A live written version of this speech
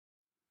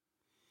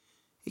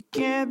It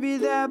can't be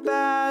that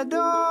bad,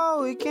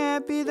 oh, it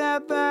can't be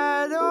that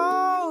bad,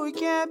 oh, it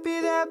can't be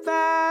that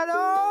bad,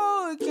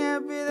 oh, it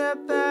can't be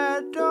that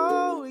bad,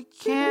 oh, it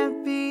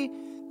can't be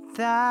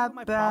that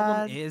My bad.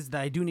 problem is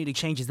that I do need to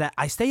change is that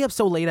I stay up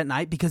so late at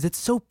night because it's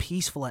so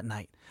peaceful at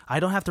night.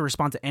 I don't have to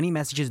respond to any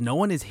messages. No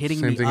one is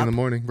hitting me Same thing up. in the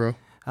morning, bro.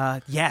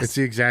 Yes. It's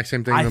the exact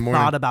same thing in I the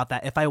morning. thought about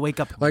that. If I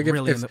wake up Like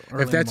really if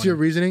early that's in your the morning.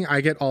 reasoning,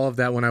 I get all of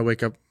that when I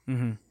wake up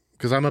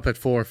because I'm up at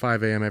 4 or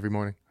 5 a.m. every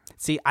morning.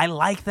 See, I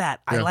like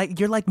that. Yeah.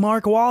 You're like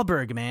Mark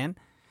Wahlberg, man.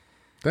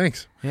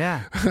 Thanks.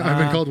 Yeah. I've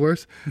been called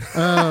worse.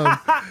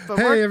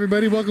 Hey,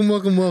 everybody. Welcome.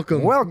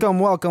 Welcome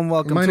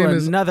My to name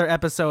is- another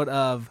episode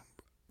of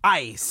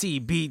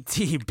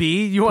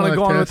ICBTB. You want to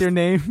go on with Podcast. your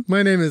name?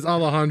 My name is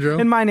Alejandro,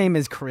 And my name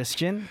is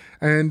Christian.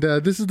 and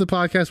this is the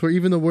podcast where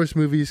even the worst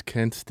movies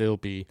can still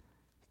be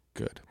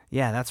good.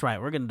 Yeah, that's right.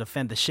 We're going to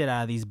defend the shit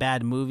out of these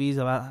bad movies,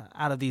 out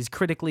of these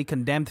critically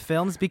condemned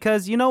films,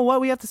 because you know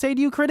what we have to say to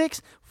you, critics?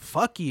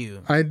 Fuck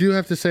you. I do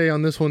have to say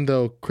on this one,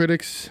 though,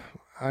 critics,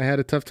 I had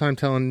a tough time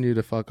telling you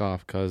to fuck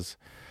off because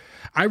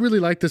I really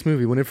liked this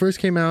movie when it first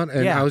came out.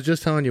 And Yeah. I was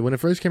just telling you, when it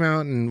first came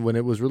out and when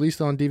it was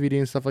released on DVD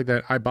and stuff like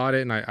that, I bought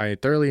it and I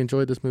thoroughly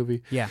enjoyed this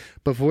movie. Yeah.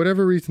 But for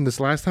whatever reason, this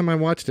last time I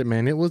watched it,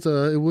 man, it was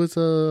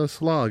a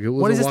slog. It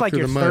was What a is this, walk like through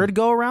your the mud. third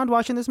go-around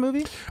watching this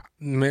movie?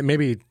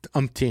 Maybe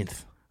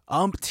umpteenth.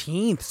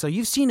 Umpteenth. So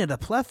you've seen it a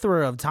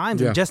plethora of times,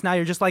 Yeah. and just now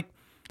you're just like,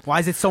 why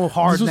is it so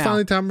hard This was now?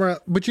 finally time where,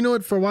 but you know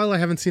what? For a while, I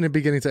haven't seen it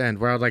beginning to end,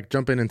 where I'd like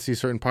jump in and see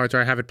certain parts,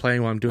 or I have it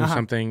playing while I'm doing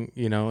something.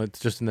 You know, it's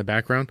just in the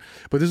background.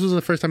 But this was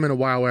the first time in a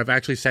while where I've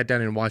actually sat down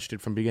and watched it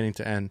from beginning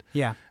to end.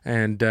 Yeah.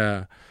 And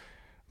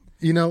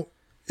you know,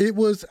 it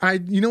was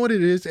You know what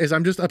it is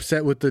I'm just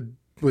upset with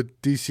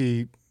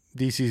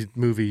DC's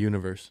movie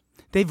universe.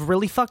 They've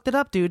really fucked it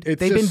up, dude. It's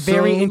They've been just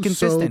very so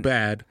inconsistent.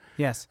 bad.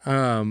 Yes.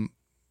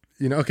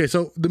 You know, okay,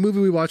 so the movie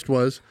we watched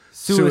was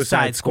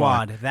Suicide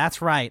Squad.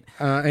 That's right.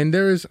 And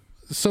there is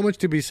so much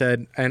to be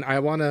said, and I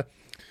want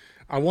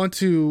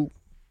to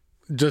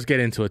just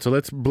get into it. So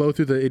let's blow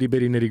through the itty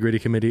bitty nitty gritty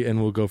committee,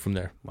 and we'll go from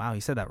there. Wow,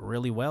 you said that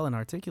really well and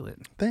articulate.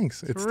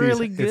 Thanks. It's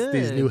really It's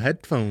these good. new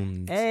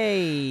headphones.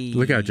 Hey.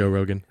 Look out, Joe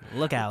Rogan.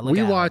 Look out.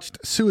 We watched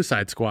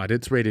Suicide Squad.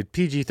 It's rated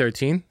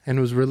PG-13 and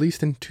was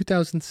released in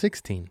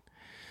 2016.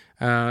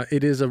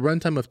 It is a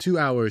runtime of 2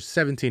 hours,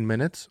 17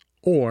 minutes,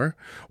 or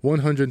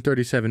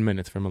 137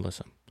 minutes for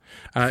Melissa.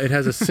 It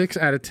has a 6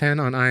 out of 10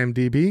 on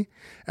IMDb,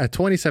 a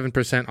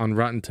 27% on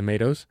Rotten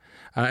Tomatoes,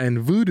 and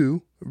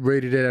Vudu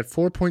rated it at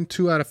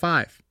 4.2 out of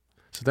 5.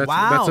 So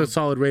that's a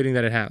solid rating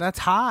that it has. That's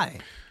high.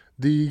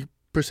 The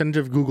percentage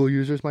of Google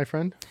users, my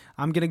friend?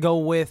 I'm going to go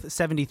with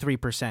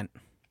 73%. Am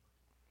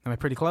I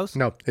pretty close?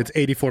 No, it's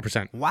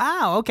 84%.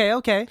 Wow.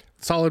 Okay.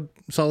 Solid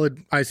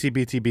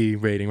ICBTB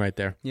rating right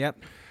there. Yep.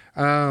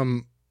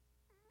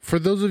 For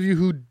those of you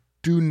who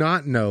do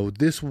not know,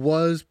 this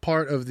was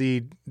part of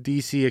the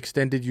DC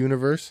Extended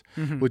Universe,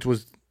 which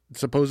was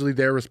supposedly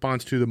their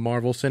response to the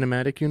Marvel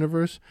Cinematic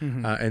Universe,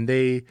 and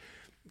they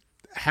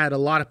had a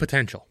lot of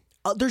potential.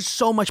 There's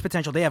so much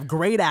potential. They have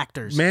great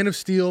actors. Man of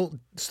Steel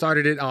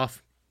started it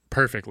off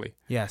perfectly,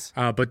 Yes.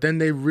 but then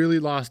they really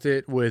lost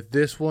it with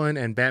this one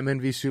and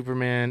Batman v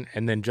Superman,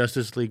 and then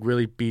Justice League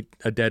really beat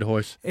a dead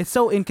horse. It's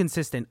so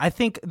inconsistent. I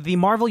think the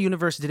Marvel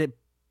Universe did it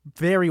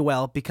very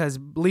well because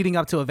leading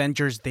up to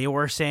Avengers, they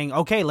were saying,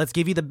 okay, let's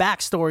give you the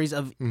backstories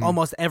of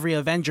almost every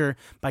Avenger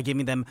by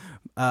giving them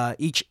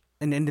each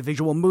an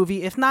individual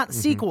movie, if not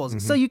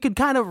sequels. So you could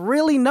kind of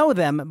really know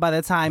them by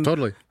the time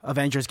Totally.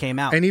 Avengers came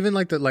out. And even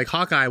like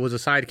Hawkeye was a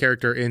side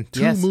character in 2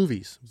 Yes.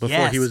 movies before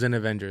Yes. he was in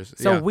Avengers.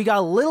 So Yeah. we got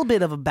a little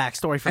bit of a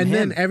backstory from And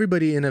him. then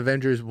everybody in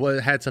Avengers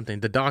had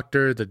something. The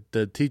doctor,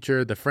 the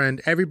teacher, the friend,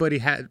 everybody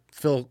had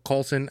Phil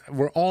Coulson.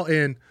 We're all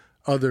in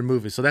other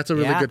movies. So that's a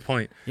really Yeah. good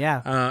point.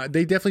 Yeah.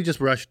 They definitely just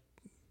rushed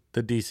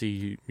the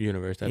DC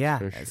universe. That's Yeah.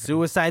 for sure.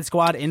 Suicide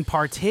Squad in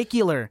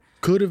particular.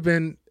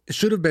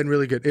 Should have been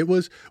really good. It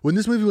was, when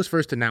this movie was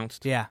first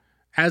announced, Yeah.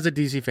 as a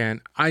DC fan,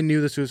 I knew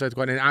the Suicide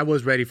Squad and I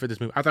was ready for this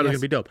movie. I thought it was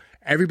Yes. going to be dope.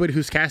 Everybody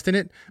who's cast in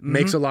it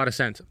makes a lot of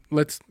sense.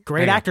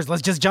 Great actors.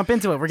 Let's just jump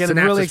into it. We're getting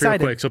Synopsis really real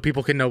excited. quick so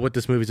people can know what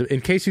this movie is. In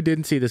case you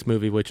didn't see this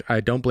movie, which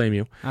I don't blame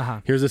you,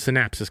 here's a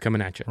synopsis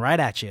coming at you. Right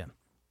at you.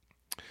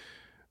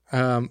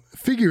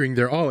 Figuring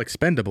they're all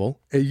expendable,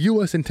 a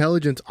U.S.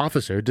 intelligence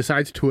officer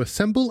decides to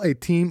assemble a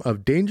team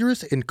of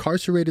dangerous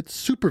incarcerated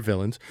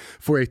supervillains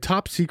for a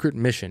top-secret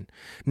mission.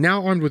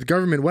 Now armed with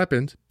government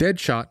weapons,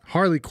 Deadshot,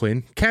 Harley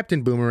Quinn,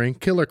 Captain Boomerang,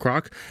 Killer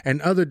Croc, and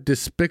other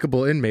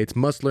despicable inmates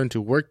must learn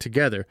to work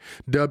together.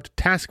 Dubbed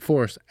Task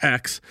Force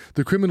X,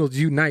 the criminals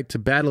unite to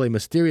battle a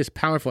mysterious,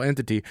 powerful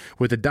entity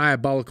with a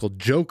diabolical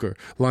Joker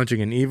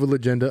launching an evil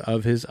agenda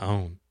of his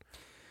own.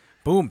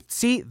 Boom.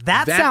 See,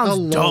 that sounds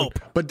alone, dope.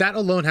 But that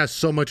alone has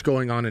so much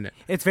going on in it.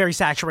 It's very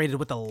saturated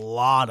with a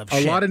lot of A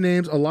shit. lot of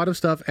names, a lot of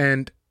stuff,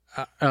 and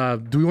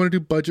do we want to do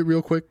budget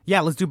real quick?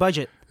 Yeah, let's do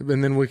budget.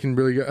 And then we can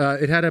really go.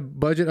 It had a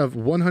budget of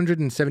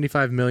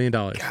 $175 million.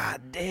 Do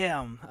God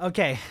damn.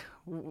 Okay.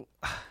 you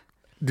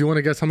want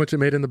to guess how much it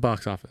made in the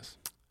box office?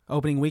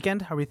 Opening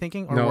weekend, are we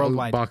thinking? Or no,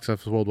 worldwide? box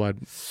office worldwide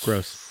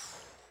gross.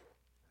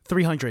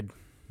 300.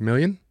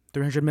 million.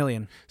 300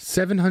 million.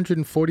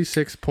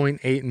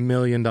 $746.8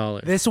 million.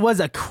 This was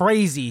a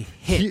crazy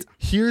hit.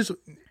 Here's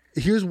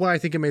why I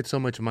think it made so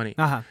much money.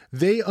 Uh-huh.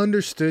 They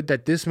understood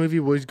that this movie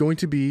was going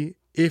to be,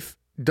 if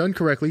done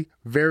correctly,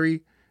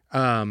 very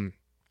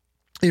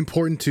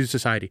important to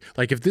society.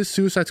 Like if this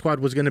Suicide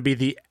Squad was going to be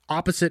the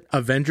opposite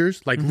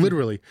Avengers, like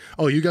literally,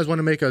 oh, you guys want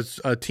to make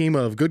a team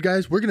of good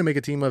guys? We're going to make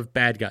a team of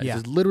bad guys. Yeah.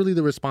 It's literally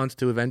the response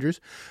to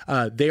Avengers.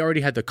 They already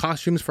had the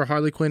costumes for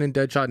Harley Quinn and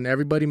Deadshot and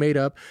everybody made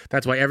up.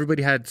 That's why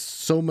everybody had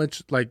so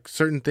much, like,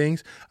 certain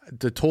things.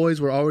 The toys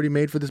were already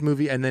made for this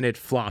movie, and then it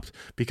flopped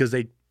because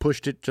they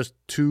pushed it just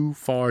too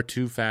far,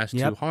 too fast,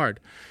 too hard.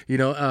 You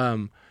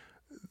know,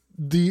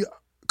 the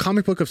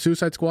comic book of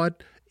Suicide Squad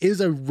is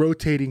a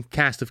rotating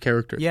cast of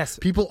characters. Yes.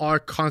 People are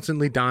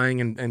constantly dying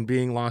and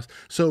being lost.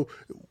 So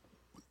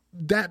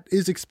that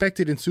is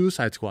expected in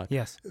Suicide Squad.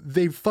 Yes.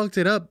 They fucked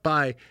it up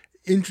by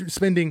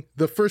spending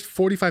the first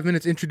 45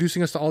 minutes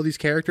introducing us to all these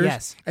characters.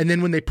 Yes. And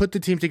then when they put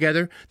the team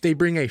together, they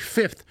bring a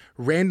fifth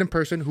random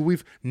person who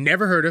we've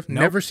never heard of,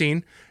 never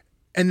seen,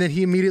 and then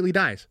he immediately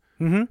dies.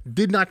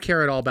 Did not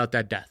care at all about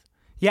that death.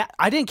 Yeah,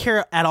 I didn't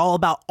care at all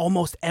about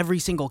almost every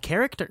single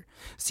character.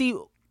 See,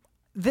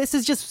 this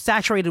is just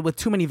saturated with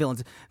too many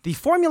villains. The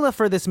formula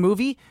for this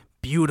movie,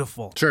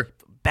 beautiful. Sure.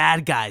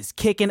 Bad guys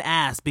kicking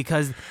ass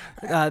because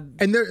And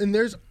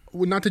there's,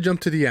 not to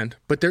jump to the end,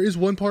 but there is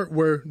one part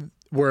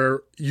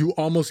where you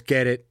almost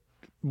get it.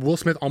 Will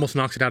Smith almost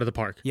knocks it out of the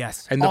park.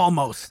 yes, And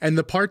almost. And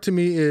the part to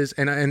me is,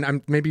 and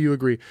I'm, maybe you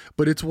agree,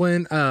 but it's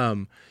when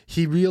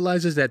he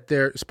realizes that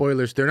they're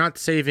not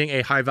saving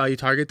a high value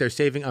target. They're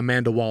saving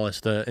Amanda Wallace,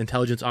 the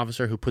intelligence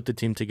officer who put the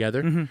team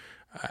together.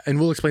 And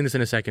we'll explain this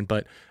in a second.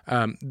 But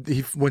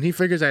when he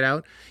figures that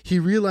out, he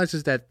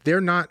realizes that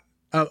they're not.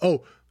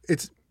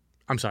 It's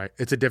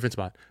a different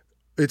spot.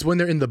 It's when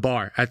they're in the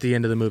bar at the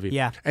end of the movie.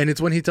 Yeah. And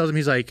it's when he tells him,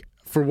 he's like,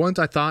 for once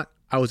I thought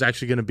I was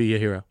actually going to be a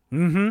hero.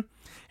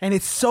 And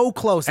it's so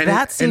close. And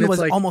that scene it's was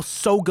like, almost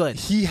so good.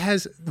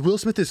 Will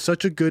Smith is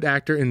such a good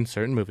actor in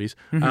certain movies.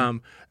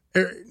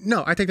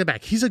 No, I take that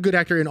back. He's a good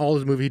actor in all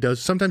his movies he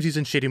does. Sometimes he's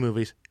in shitty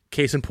movies.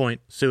 Case in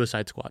point,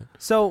 Suicide Squad.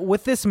 So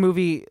with this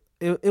movie,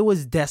 it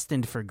was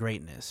destined for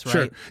greatness, right?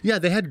 Sure. Yeah,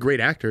 they had great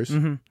actors.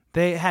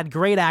 They had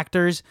great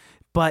actors,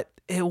 but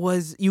it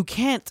was you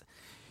can't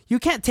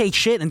take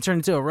shit and turn it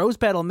into a rose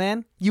petal,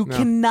 man. You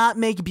cannot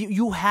make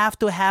you have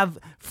to have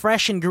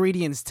fresh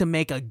ingredients to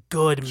make a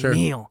good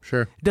meal.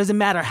 Sure. Doesn't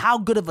matter how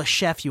good of a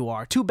chef you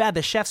are. Too bad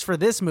the chefs for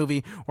this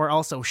movie were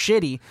also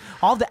shitty.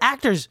 All the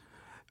actors.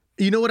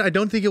 You know what? I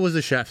don't think it was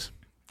the chefs.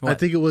 I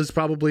think it was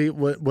probably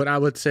what I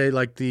would say,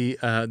 like the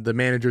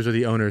managers or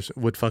the owners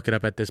would fuck it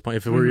up at this point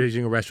if we were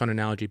using a restaurant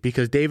analogy,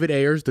 because David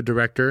Ayers, the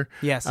director,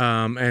 Yes.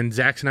 And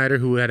Zack Snyder,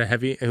 who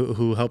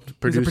helped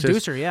produce He's a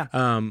producer, this,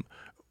 yeah.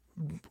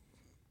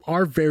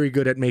 are very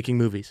good at making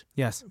movies.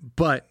 Yes.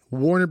 But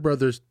Warner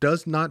Brothers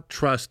does not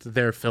trust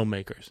their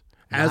filmmakers.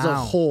 As a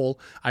Wow. whole,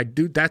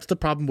 that's the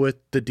problem with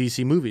the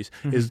DC movies,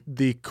 is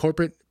the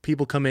corporate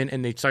people come in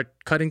and they start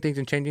cutting things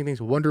and changing things.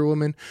 Wonder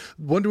Woman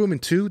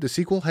 2, the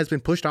sequel, has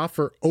been pushed off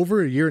for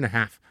over a year and a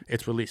half.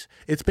 Its release.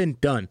 It's been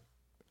done.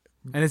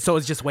 And it's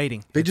just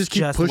waiting. They It's just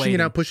keep pushing waiting.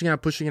 it out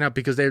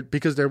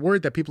because they're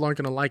worried that people aren't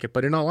going to like it.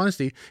 But in all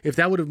honesty, if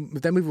that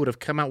movie would have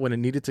come out when it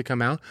needed to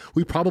come out,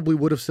 we probably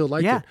would have still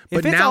liked Yeah, it. But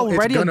if it's now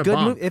already it's a going to good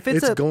bomb. movie, if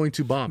It's going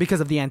to bomb. because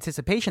of the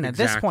anticipation at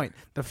this Exactly. point.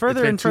 The further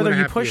It's been and further 2.5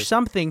 you push years.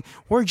 something,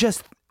 we're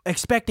just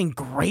expecting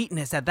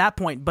greatness at that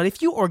point. But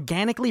if you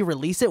organically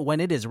release it when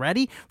it is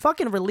ready,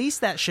 fucking release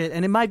that shit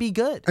and it might be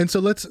good. And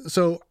so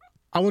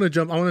I want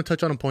to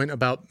touch on a point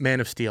about Man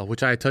of Steel,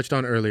 which I touched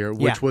on earlier,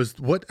 which Yeah. was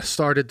what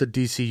started the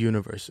DC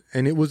universe.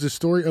 And it was the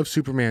story of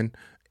Superman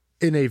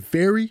in a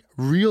very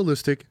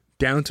realistic,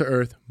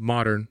 down-to-earth,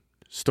 modern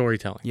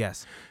storytelling.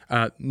 Yes.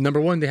 Number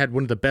one, they had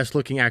one of the best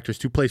looking actors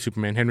to play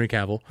Superman, Henry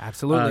Cavill.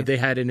 Absolutely. They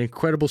had an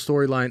incredible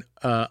storyline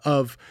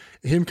of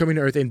him coming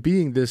to Earth and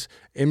being this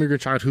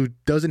immigrant child who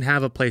doesn't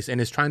have a place and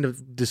is trying to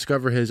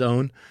discover his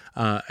own.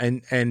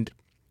 And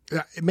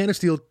Man of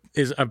Steel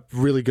is a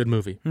really good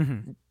movie.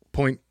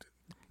 Point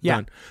Yeah.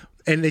 done.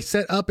 And they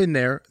set up in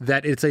there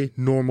that it's a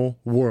normal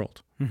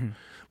world.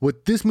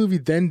 What this movie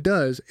then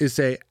does is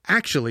say,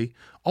 actually,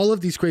 all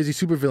of these crazy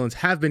supervillains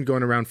have been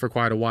going around for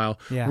quite a while.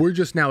 Yeah. We're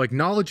just now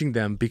acknowledging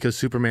them because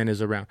Superman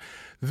is around.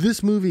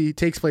 This movie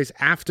takes place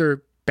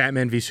after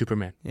Batman v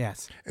Superman.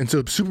 Yes. And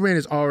so Superman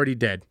is already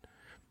dead.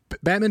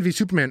 Batman v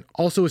Superman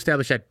also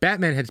established that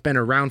Batman has been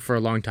around for a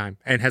long time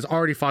and has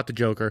already fought the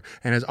Joker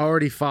and has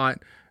already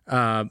fought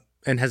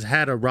and has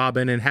had a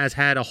Robin and has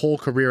had a whole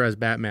career as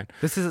Batman.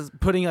 This is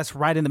putting us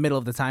right in the middle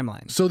of the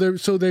timeline. So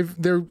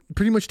they're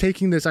pretty much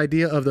taking this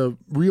idea of the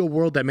real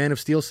world that Man of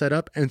Steel set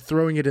up and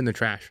throwing it in the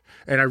trash.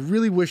 And I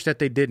really wish that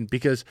they didn't,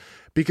 because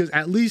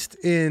at least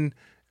in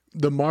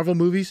the Marvel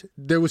movies,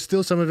 there was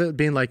still some of it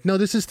being like, no,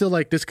 this is still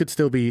like, this could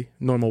still be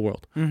normal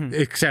world,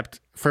 except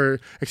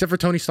except for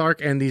Tony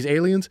Stark and these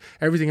aliens,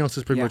 everything else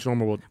is pretty much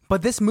normal world.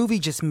 But this movie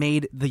just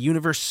made the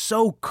universe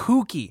so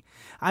kooky.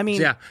 I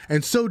mean, Yeah,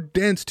 and so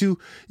dense too,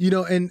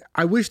 and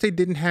I wish they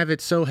didn't have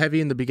it so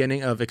heavy in the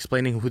beginning of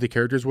explaining who the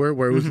characters were,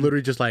 where it was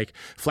literally just like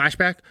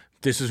flashback,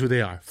 this is who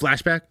they are.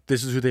 Flashback,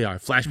 this is who they are.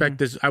 Flashback,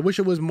 this. I wish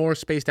it was more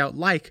spaced out,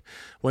 like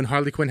when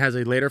Harley Quinn has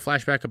a later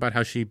flashback about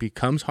how she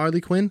becomes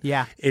Harley Quinn.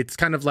 Yeah. It's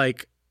kind of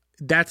like,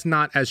 that's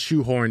not as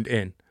shoehorned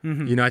in.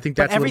 I think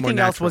but that's a little more everything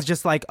else natural. was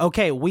just like,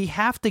 okay, we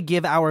have to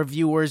give our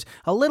viewers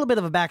a little bit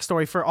of a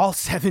backstory for all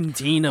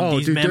 17 of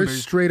these Dude, they're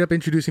members. straight up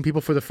introducing people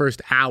for the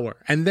first hour.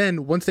 And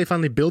then once they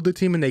finally build the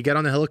team and they get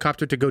on the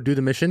helicopter to go do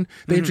the mission,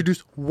 they introduce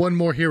one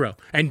more hero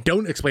and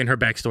don't explain her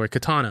backstory,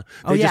 Katana.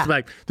 They just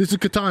like, this is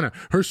Katana.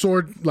 Her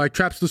sword like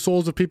traps the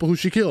souls of people who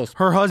she kills.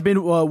 Her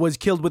husband was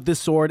killed with this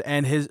sword,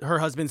 and her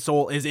husband's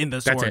soul is in the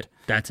sword.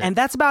 That's it. And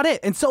that's about it.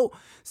 And so,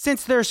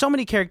 since there are so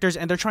many characters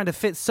and they're trying to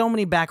fit so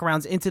many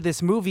backgrounds into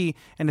this movie,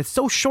 and it's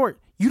so short,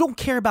 you don't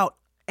care about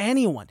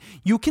anyone.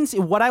 You can see,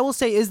 what I will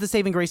say is the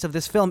saving grace of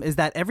this film is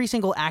that every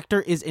single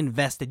actor is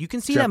invested. You can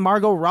see that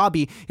Margot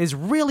Robbie is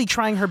really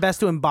trying her best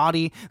to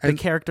embody the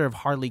character of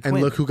Harley Quinn.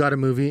 And look who got a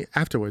movie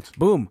afterwards.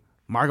 Boom.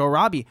 Margot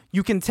Robbie.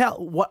 You can tell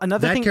what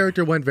another That thing.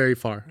 character went very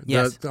far.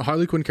 Yes. The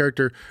Harley Quinn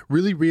character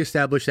really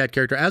reestablished that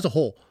character as a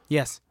whole.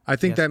 Yes. I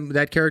think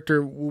that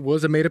character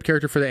was a made-up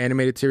character for the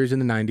animated series in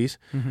the 90s,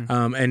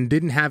 and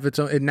didn't have its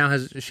own. It now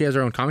she has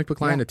her own comic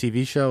book line, a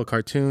TV show, a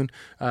cartoon.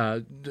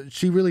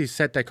 She really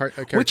set that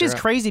character Which is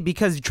up. crazy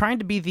because trying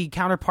to be the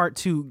counterpart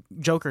to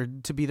Joker,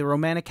 to be the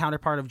romantic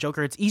counterpart of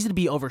Joker, it's easy to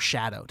be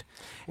overshadowed.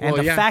 And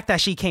Well, the fact that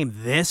she came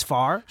this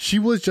far. She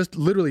was just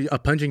literally a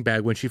punching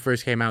bag when she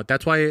first came out.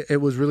 That's why it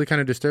was really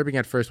kind of disturbing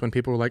at first when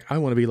people were like, I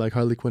want to be like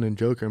Harley Quinn and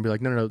Joker, and be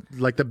like, no.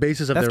 Like the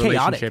basis of That's their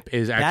chaotic. relationship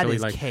is actually That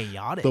is like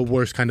chaotic. the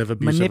worst kind of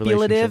abusive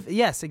Manipulative. relationship.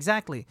 Yes,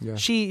 exactly. Yeah.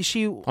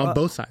 She On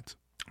both sides.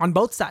 On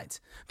both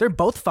sides. They're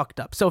both fucked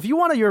up. So if you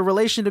want your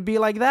relation to be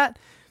like that,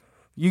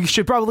 you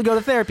should probably go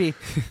to therapy.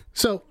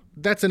 So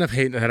that's enough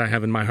hate that I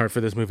have in my heart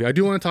for this movie. I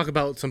do want to talk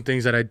about some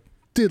things that I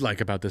did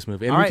like about this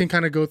movie. And we can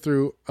kind of go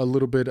through a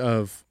little bit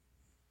of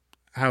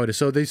how it is.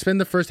 So they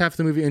spend the first half of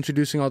the movie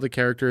introducing all the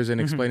characters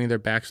and explaining their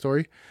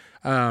backstory.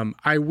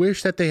 I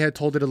wish that they had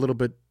told it a little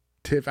bit.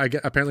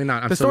 Apparently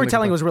not. The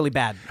storytelling was really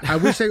bad. I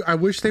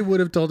wish they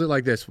would have told it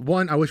like this.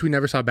 One, I wish we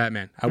never saw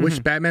Batman. I wish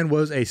Batman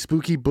was a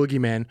spooky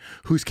boogeyman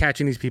who's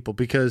catching these people,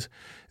 because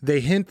they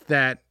hint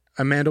that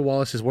Amanda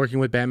Wallace is working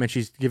with Batman.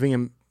 She's giving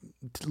him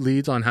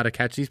leads on how to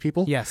catch these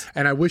people. Yes.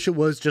 And I wish it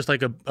was just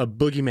like a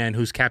boogeyman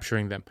who's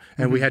capturing them,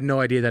 and we had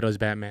no idea that it was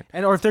Batman.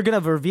 Or if they're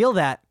going to reveal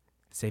that,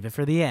 save it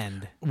for the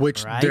end.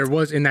 Which right? there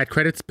was in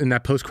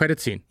that post-credit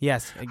scene.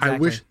 Yes, exactly. I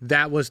wish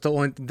that was the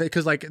one,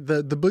 because like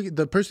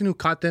the person who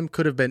caught them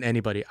could have been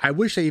anybody. I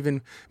wish they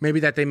made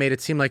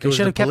it seem like it was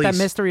should the have kept that police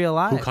mystery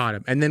alive. who caught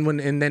him. And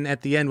then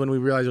at the end, when we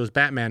realized it was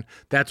Batman,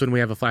 that's when we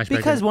have a flashback.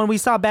 Because when we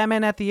saw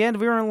Batman at the end,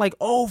 we were like,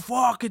 "Oh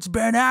fuck, it's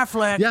Ben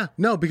Affleck." Yeah,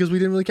 no, because we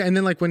didn't really care. And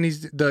then like when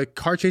the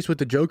car chase with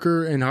the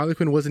Joker and Harley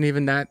Quinn wasn't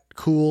even that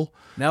cool.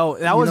 No,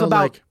 that was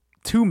about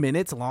 2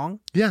 minutes long.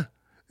 Yeah.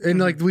 And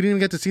like we didn't even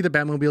get to see the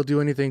Batmobile do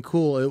anything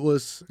cool. It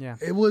was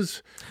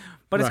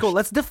But it's cool.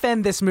 Let's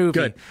defend this movie.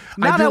 Good.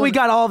 Now that we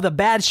got all of the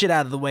bad shit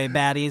out of the way,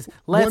 baddies,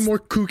 let's... One more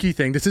kooky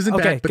thing. This isn't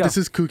bad, but this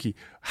is kooky.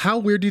 How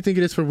weird do you think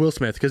it is for Will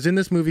Smith? Because in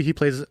this movie, he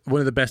plays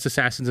one of the best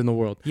assassins in the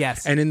world.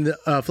 Yes. And in the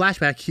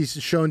flashback, he's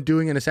shown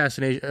doing an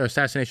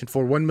assassination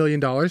for $1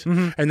 million,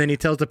 and then he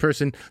tells the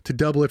person to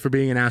double it for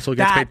being an asshole,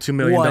 gets paid $2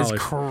 million. That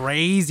was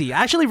crazy.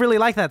 I actually really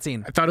like that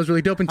scene. I thought it was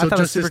really dope until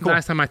just this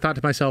last time I thought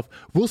to myself,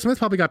 Will Smith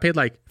probably got paid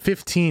like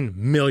 $15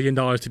 million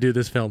to do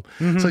this film.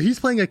 So he's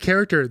playing a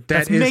character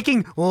that's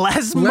making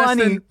less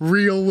money than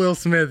real Will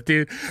Smith,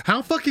 dude.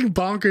 How fucking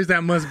bonkers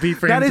that must be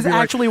for him. That is to be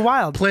actually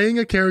wild. Playing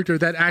a character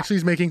that actually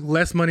is making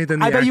less money than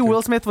the I bet you actor.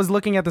 Will Smith was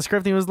looking at the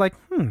script and he was like,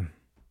 $2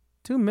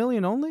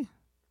 million only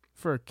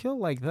for a kill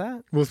like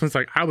that? Will Smith's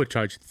like, I would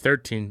charge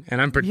 13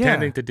 and I'm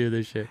pretending to do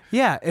this shit.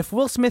 Yeah, if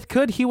Will Smith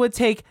could, he would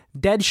take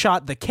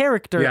Deadshot, the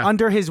character,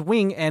 under his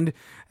wing and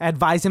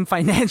advise him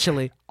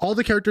financially. All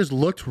the characters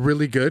looked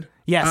really good.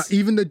 Yes.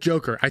 Even the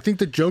Joker. I think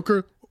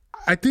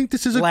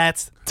this is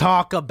Let's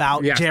talk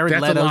about Jared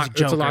that's Leto's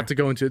Joker. It's a lot to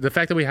go into. The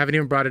fact that we haven't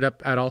even brought it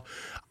up at all.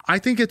 I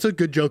think it's a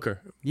good Joker.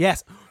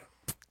 Yes.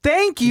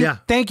 Thank you. Yeah.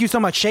 Thank you so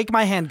much. Shake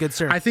my hand, good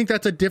sir. I think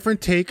that's a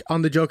different take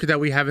on the Joker that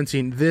we haven't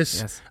seen.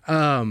 This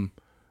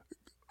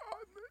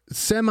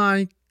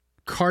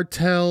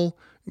semi-cartel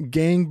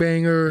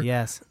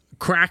gangbanger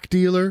crack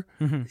dealer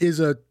is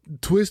a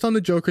twist on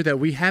the Joker that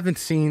we haven't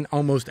seen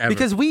almost ever.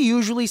 Because we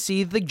usually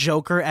see the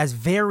Joker as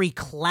very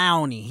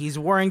clowny. He's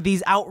wearing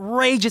these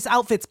outrageous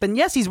outfits. But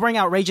yes, he's wearing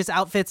outrageous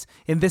outfits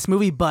in this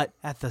movie, but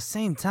at the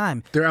same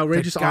time, they're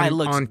outrageous the guy on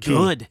looks key.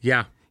 good.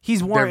 Yeah.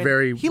 He's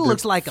wearing. He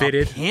looks like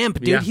fitted. a pimp,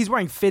 dude. Yeah. He's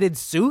wearing fitted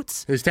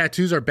suits. His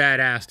tattoos are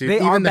badass, dude. They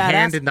Even are the badass.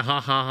 hand and the ha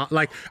ha ha.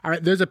 Like,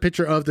 there's a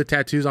picture of the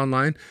tattoos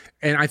online,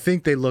 and I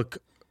think they look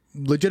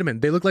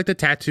legitimate. They look like the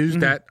tattoos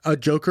that a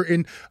Joker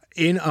in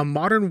a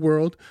modern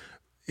world.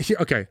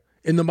 Okay,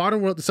 in the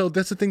modern world, so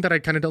that's the thing that I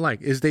kind of don't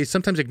like, is they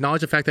sometimes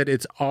acknowledge the fact that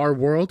it's our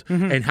world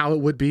and how it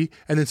would be,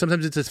 and then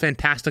sometimes it's this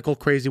fantastical,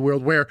 crazy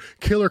world where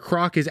Killer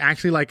Croc is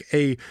actually like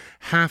a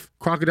half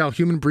crocodile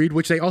human breed,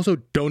 which they also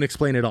don't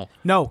explain at all.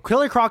 No,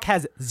 Killer Croc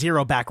has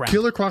zero background.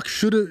 Killer Croc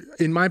should have,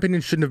 in my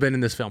opinion, shouldn't have been in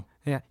this film.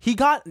 Yeah,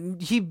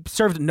 he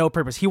served no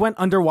purpose. He went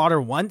underwater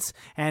once,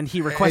 and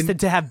he requested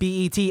to have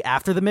BET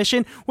after the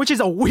mission, which is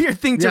a weird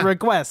thing to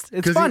request.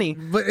 It's funny,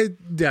 but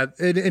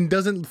it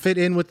doesn't fit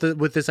in with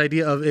this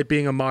idea of it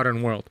being a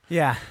modern world.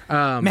 Yeah,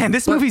 man,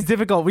 this movie's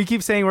difficult. We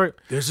keep saying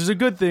this is a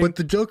good thing, but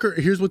the Joker.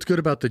 Here's what's good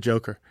about the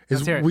Joker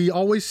is we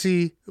always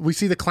see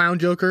the clown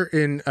Joker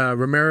in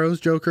Romero's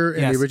Joker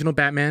in the original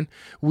Batman.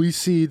 We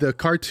see the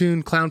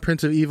cartoon clown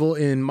Prince of Evil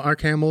in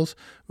Mark Hamill's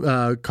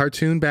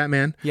cartoon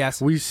Batman. Yes.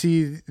 We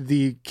see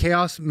the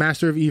Chaos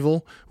Master of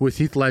Evil with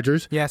Heath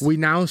Ledger's. Yes. We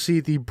now see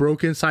the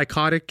broken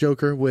psychotic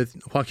Joker with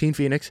Joaquin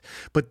Phoenix.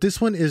 But this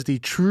one is the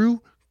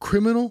true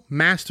criminal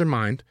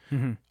mastermind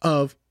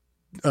of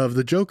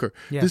the Joker.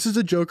 Yes. This is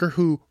a Joker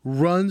who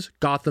runs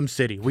Gotham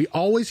City. We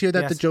always hear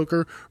that the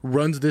Joker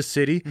runs this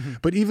city,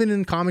 but even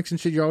in comics and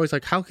shit, you're always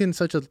like, how can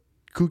such a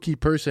kooky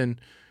person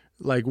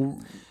like...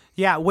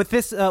 Yeah, with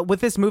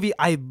this movie,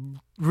 I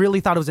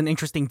really thought it was an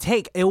interesting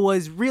take. It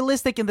was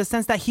realistic in the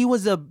sense that he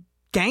was a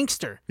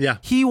gangster. Yeah.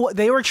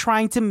 They were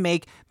trying to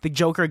make the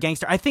Joker a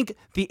gangster. I think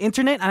the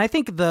internet and I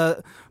think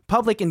the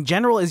public in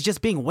general is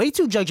just being way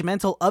too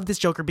judgmental of this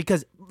Joker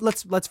because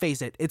let's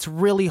face it, it's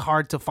really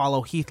hard to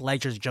follow Heath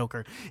Ledger's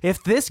Joker.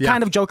 If this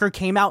kind of Joker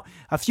came out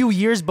a few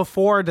years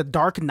before the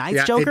Dark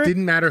Knight's Joker, it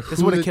didn't matter who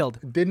this would have killed.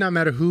 It did not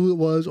matter who it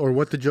was or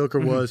what the Joker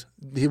was.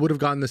 He would have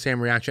gotten the same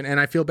reaction. And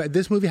I feel bad.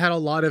 This movie had a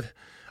lot of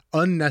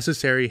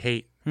unnecessary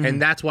hate,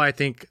 and that's why I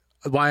think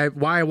why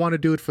I want to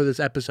do it for this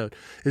episode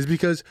is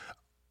because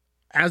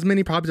as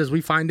many problems as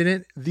we find in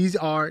it, these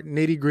are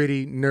nitty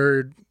gritty,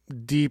 nerd,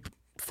 deep,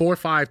 4 or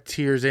 5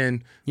 tiers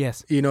in.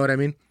 Yes, you know what I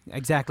mean.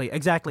 Exactly.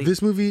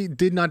 This movie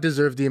did not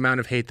deserve the amount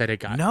of hate that it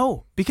got.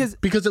 No, because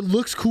it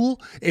looks cool.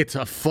 It's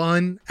a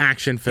fun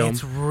action film.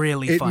 It's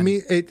really fun.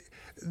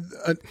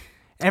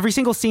 Every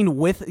single scene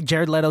with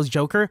Jared Leto's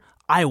Joker,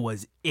 I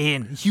was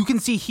in. You can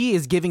see he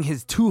is giving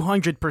his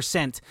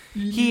 200%.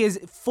 He is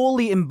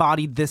fully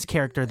embodied this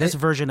character, this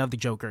version of the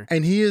Joker.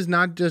 And he is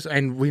not just,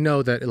 and we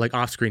know that like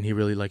off screen, he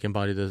really like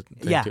embodied the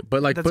thing too.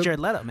 But like, that's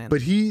Jared Leto, man.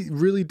 But he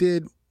really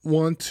did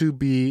want to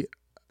be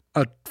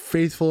a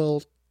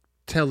faithful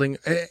telling.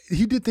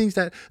 He did things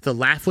that the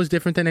laugh was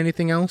different than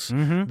anything else.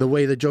 The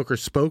way the Joker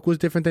spoke was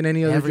different than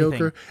any other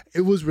Joker.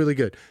 It was really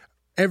good.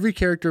 Every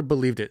character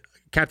believed it.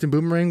 Captain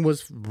Boomerang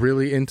was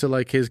really into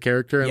like his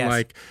character and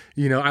like,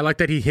 you know, I like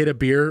that he hit a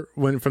beer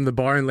from the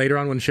bar and later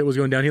on when shit was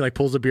going down, he like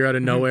pulls a beer out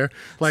of nowhere.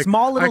 Like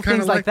small little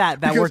things like that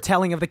were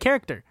telling of the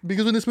character.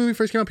 Because when this movie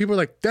first came out, people were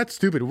like, that's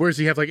stupid. Where does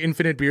he have like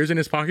infinite beers in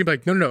his pocket?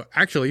 Like, no.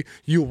 Actually,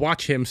 you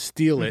watch him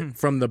steal it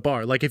from the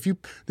bar. Like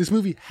this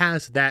movie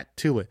has that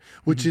to it,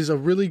 which is a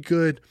really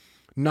good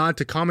nod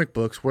to comic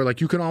books where like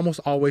you can almost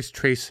always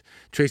trace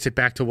it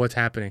back to what's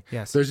happening.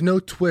 Yes. There's no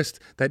twist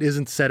that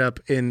isn't set up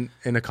in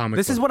a comic book.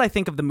 This is what I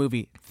think of the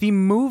movie. The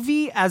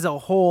movie as a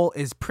whole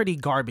is pretty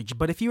garbage,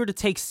 but if you were to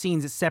take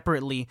scenes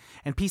separately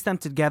and piece them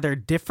together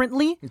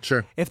differently,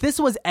 sure. If this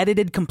was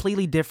edited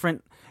completely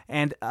different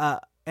and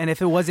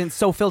if it wasn't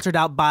so filtered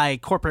out by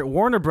corporate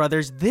Warner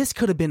Brothers, this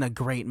could have been a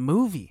great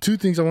movie. 2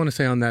 things I want to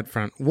say on that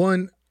front.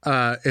 One,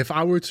 if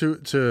I were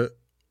to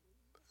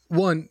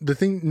the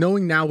thing,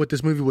 knowing now what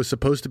this movie was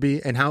supposed to be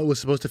and how it was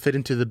supposed to fit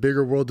into the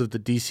bigger world of the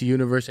DC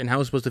universe and how it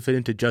was supposed to fit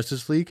into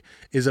Justice League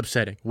is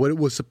upsetting. What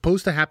was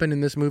supposed to happen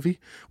in this movie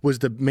was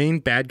the main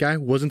bad guy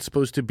wasn't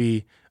supposed to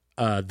be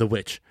the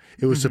Witch.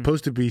 It was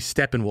supposed to be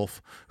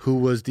Steppenwolf, who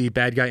was the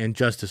bad guy in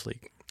Justice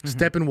League.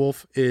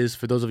 Steppenwolf is,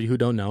 for those of you who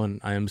don't know, and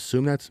I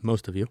assume that's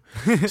most of you,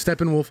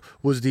 Steppenwolf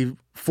was the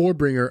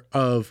forebringer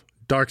of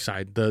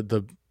Darkseid,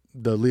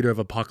 the leader of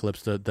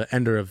Apocalypse, the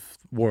ender of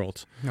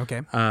worlds.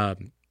 Okay.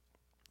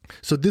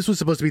 So this was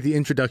supposed to be the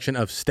introduction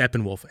of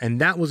Steppenwolf, and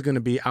that was going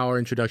to be our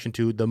introduction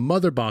to the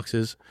Mother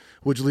Boxes,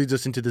 which leads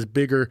us into this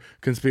bigger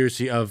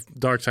conspiracy of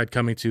Darkseid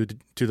coming to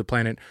the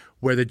planet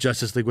where the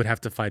Justice League would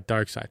have to fight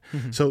Darkseid.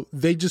 So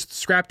they just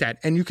scrapped that,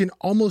 and you can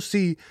almost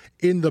see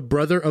in the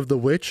brother of the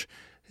Witch,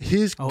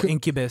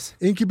 Incubus.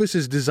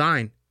 Incubus's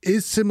design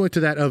is similar to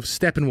that of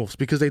Steppenwolf's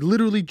because they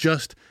literally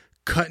just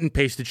cut and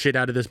pasted shit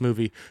out of this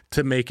movie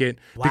to make it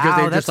because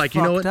they're just like,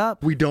 you know what?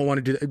 Up. We don't want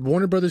to do that.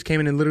 Warner Brothers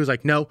came in and literally was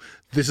like, no,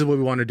 this is what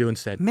we want to do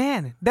instead.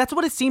 Man, that's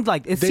what it seemed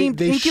like. It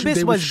seemed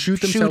Incubus would shoot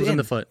themselves in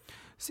the foot.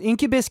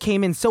 Incubus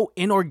came in so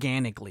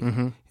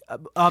inorganically.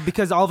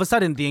 Because all of a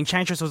sudden the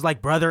Enchantress was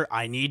like, brother,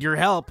 I need your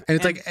help. And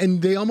it's like,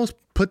 and they almost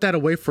put that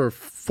away for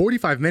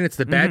 45 minutes.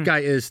 The bad guy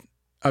is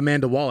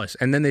Amanda Wallace,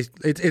 and then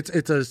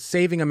it's a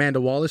saving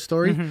Amanda Wallace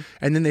story,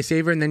 and then they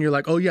save her, and then you're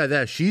like, oh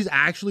yeah, she's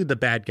actually the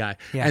bad guy,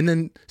 and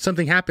then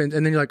something happens,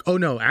 and then you're like, oh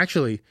no,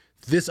 actually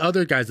this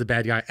other guy's the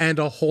bad guy, and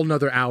a whole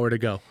nother hour to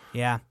go.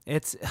 Yeah,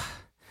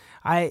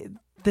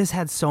 this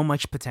had so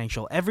much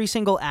potential. Every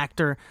single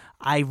actor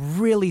I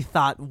really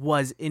thought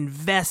was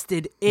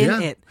invested in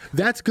it.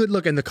 That's good.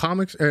 Look, and the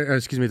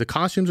the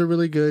costumes are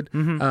really good,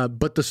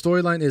 but the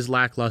storyline is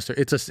lackluster.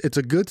 It's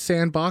a good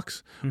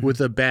sandbox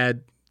with a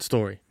bad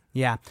story.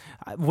 Yeah.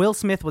 Will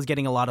Smith was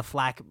getting a lot of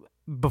flack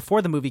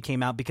before the movie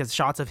came out because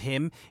shots of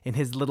him in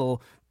his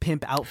little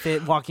pimp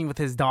outfit walking with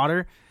his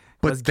daughter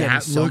was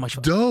getting so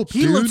much dope.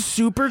 He looked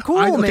super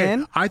cool,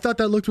 man. I thought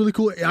that looked really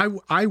cool.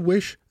 I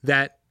wish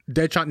that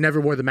Deadshot never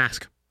wore the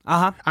mask.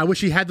 I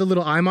wish he had the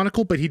little eye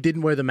monocle, but he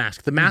didn't wear the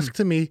mask. The mask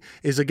to me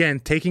is, again,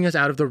 taking us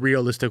out of the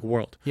realistic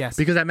world. Yes.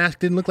 Because that mask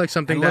didn't look like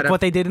something and that... Look what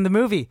they did in the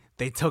movie.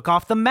 They took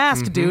off the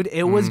mask, dude.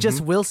 It was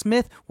just Will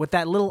Smith with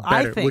that little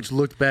eye thing. Which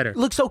looked better.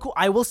 Looked so cool.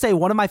 I will say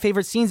one of my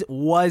favorite scenes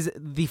was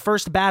the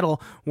first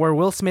battle where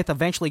Will Smith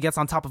eventually gets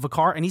on top of a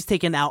car and he's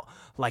taking out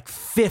like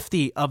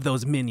 50 of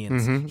those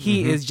minions.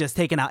 He is just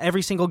taking out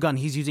every single gun.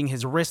 He's using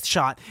his wrist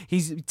shot.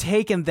 He's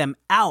taking them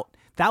out.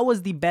 That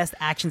was the best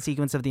action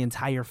sequence of the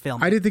entire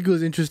film. I did think it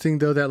was interesting,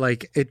 though, that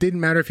like it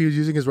didn't matter if he was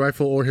using his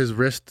rifle or his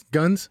wrist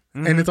guns.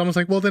 And it's almost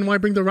like, well, then why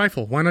bring the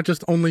rifle? Why not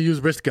just only use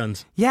wrist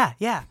guns? Yeah.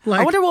 Like,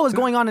 I wonder what was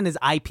going on in his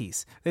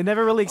eyepiece. They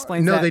never really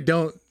explained that. No, they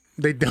don't.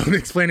 They don't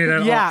explain it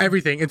at all.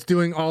 Everything. It's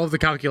doing all of the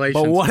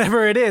calculations. But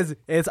whatever it is,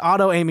 it's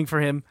auto-aiming for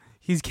him.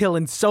 He's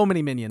killing so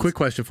many minions. Quick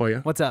question for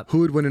you. What's up? Who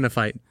would win in a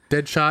fight?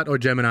 Deadshot or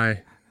Gemini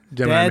Man?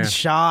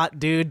 Deadshot,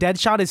 dude.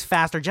 Deadshot is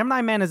faster.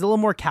 Gemini Man is a little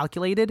more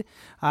calculated.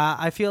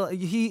 I feel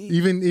he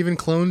even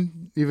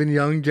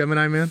young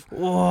Gemini Man.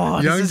 Oh,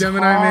 young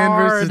Gemini Man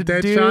versus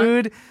Deadshot.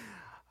 Dude,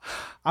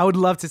 I would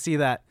love to see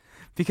that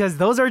because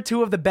those are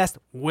two of the best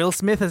Will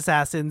Smith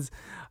assassins.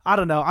 I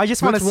don't know. I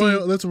just want to see.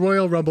 Let's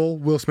Royal Rumble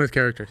Will Smith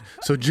characters.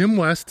 So Jim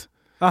West,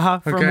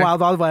 from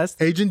Wild Wild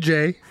West. Agent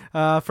J,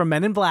 from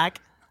Men in Black.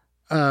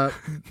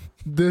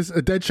 This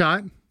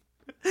Deadshot.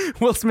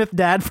 Will Smith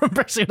dad from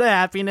Pursuit of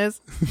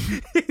Happiness.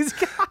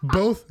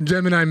 Both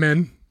Gemini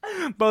men.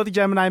 Both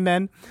Gemini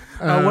men.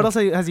 What else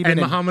has he been in?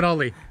 And Muhammad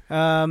Ali.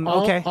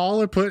 Okay.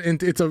 All are put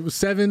into, it's a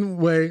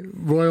 7-way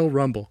Royal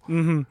Rumble.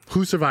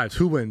 Who survives?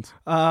 Who wins?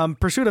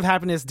 Pursuit of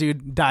Happiness,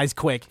 dude, dies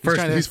quick.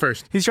 He's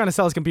first. He's trying to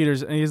sell his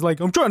computers, and he's like,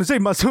 I'm trying to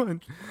save my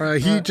son.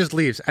 He just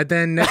leaves. And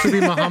then next would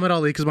be Muhammad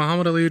Ali, because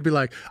Muhammad Ali would be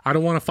like, I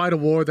don't want to fight a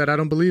war that I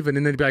don't believe in.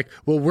 And then he'd be like,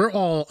 well, we're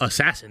all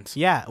assassins.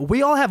 Yeah,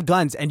 we all have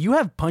guns, and you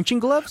have punching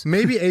gloves?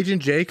 Maybe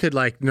Agent J could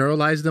like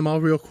neuralize them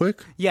all real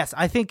quick. Yes,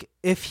 I think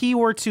if he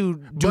were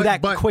to do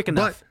that quick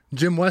enough. But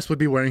Jim West would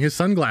be wearing his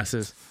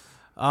sunglasses.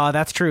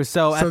 That's true.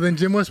 So then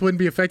Jim West wouldn't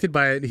be affected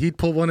by it. He'd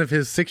pull one of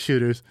his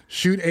 6-shooters,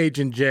 shoot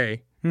Agent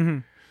J.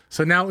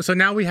 So now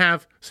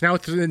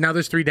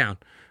there's 3 down.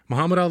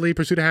 Muhammad Ali,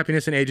 Pursuit of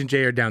Happiness, and Agent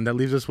J are down. That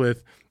leaves us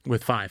with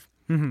 5.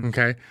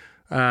 Okay.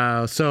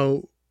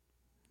 So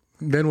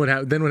then what?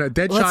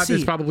 Deadshot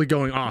is probably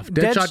going off.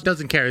 Deadshot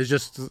doesn't care. It's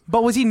just.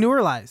 But was he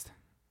neuralized?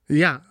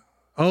 Yeah.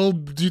 Oh,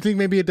 do you think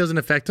maybe it doesn't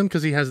affect him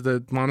because he has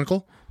the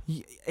monocle?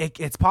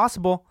 It's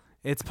possible.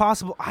 It's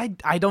possible.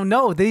 I don't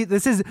know.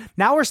 This is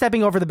now we're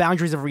stepping over the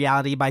boundaries of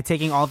reality by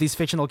taking all these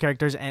fictional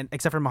characters and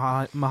except for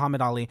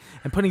Muhammad Ali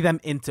and putting them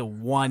into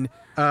one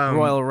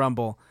Royal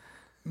Rumble.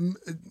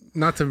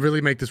 Not to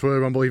really make this Royal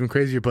Rumble even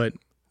crazier, but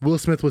Will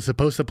Smith was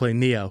supposed to play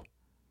Neo.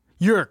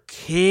 You're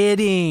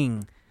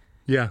kidding.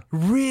 Yeah.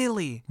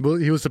 Really? Well,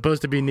 he was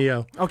supposed to be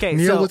Neo. Okay.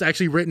 Neo was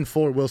actually written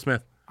for Will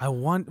Smith.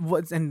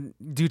 And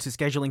due to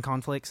scheduling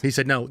conflicts? He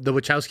said no. The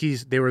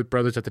Wachowskis, they were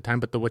brothers at the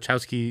time, but the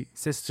Wachowski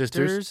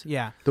sisters,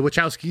 yeah, the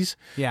Wachowskis,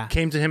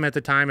 came to him at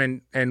the time,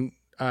 and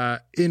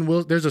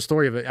there's a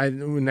story of it. I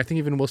think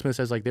even Will Smith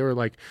says like they were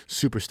like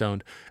super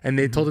stoned, and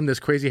they told him this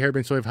crazy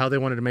harebrained story of how they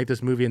wanted to make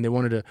this movie, and they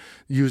wanted to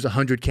use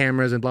 100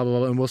 cameras and blah blah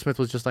blah. And Will Smith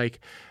was just like,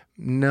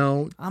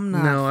 no, I'm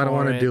not. No, I don't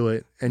want to do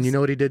it. And you know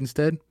what he did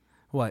instead?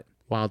 What?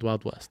 Wild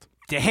Wild West.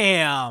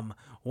 Damn.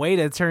 Way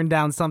to turn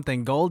down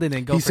something golden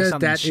and go for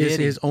something shitty. He says that is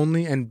his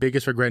only and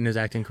biggest regret in his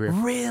acting career.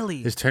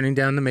 Really? Is turning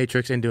down The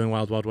Matrix and doing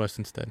Wild Wild West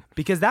instead.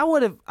 Because that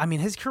would have,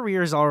 his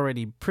career is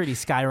already pretty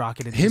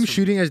skyrocketed. Him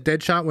shooting as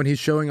Deadshot when he's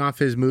showing off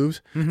his moves,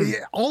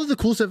 all of the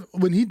cool stuff,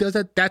 when he does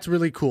that, that's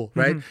really cool,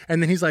 right?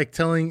 And then he's like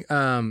telling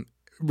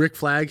Rick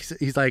Flag,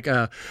 he's like,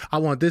 I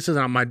want this,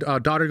 and my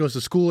daughter goes to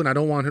school, and I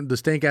don't want the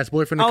stank ass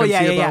boyfriend to come see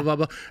her, blah, blah,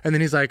 blah. And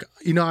then he's like,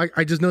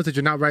 I just noticed that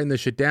you're not writing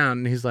this shit down.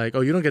 And he's like, oh,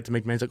 you don't get to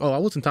make man. He's like, oh, I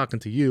wasn't talking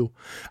to you.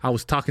 I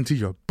was talking to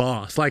your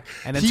boss. Like,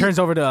 and it turns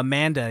over to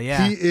Amanda.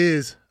 Yeah. He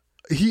is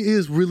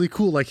really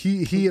cool. Like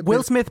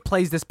Will Smith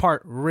plays this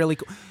part really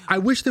cool. I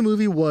wish the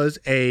movie was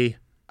a,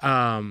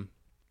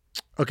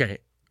 okay.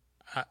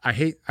 I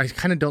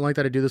kind of don't like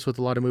that I do this with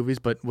a lot of movies,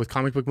 but with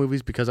comic book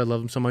movies, because I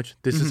love them so much,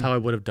 this is how I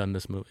would have done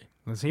this movie.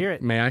 Let's hear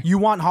it. May I? You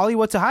want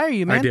Hollywood to hire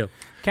you, man. I do.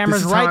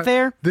 Camera's right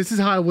there. This is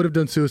how I would have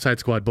done Suicide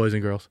Squad, boys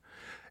and girls.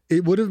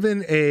 It would have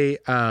been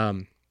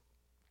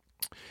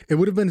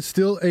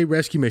still a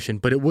rescue mission,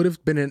 but it would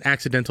have been an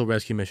accidental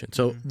rescue mission.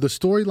 So the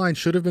storyline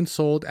should have been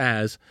sold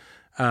as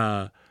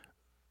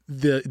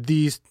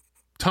these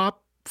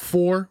top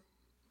 4,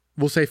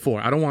 we'll say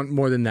 4. I don't want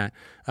more than that.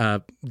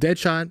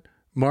 Deadshot,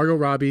 Margot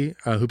Robbie,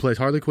 who plays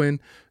Harley Quinn,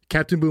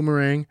 Captain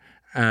Boomerang,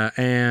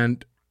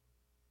 and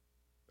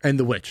and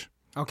the witch.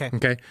 Okay.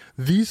 Okay.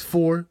 These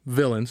 4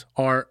 villains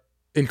are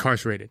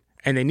incarcerated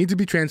and they need to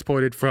be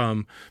transported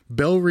from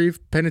Belle Reve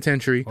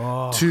Penitentiary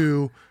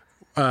to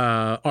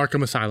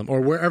Arkham Asylum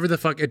or wherever the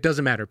fuck. It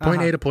doesn't matter.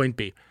 Point A to point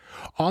B.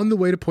 On the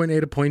way to point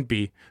A to point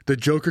B, the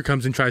Joker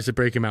comes and tries to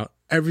break him out.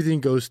 Everything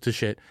goes to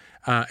shit.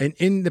 And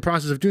in the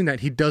process of doing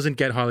that, he doesn't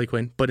get Harley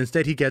Quinn, but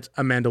instead he gets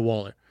Amanda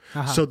Waller.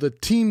 So the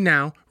team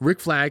now, Rick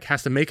Flag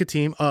has to make a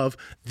team of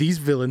these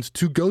villains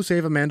to go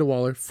save Amanda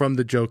Waller from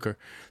the Joker.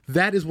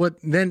 That is what,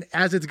 then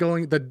as it's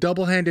going, the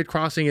double-handed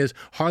crossing is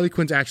Harley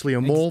Quinn's actually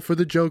a mole for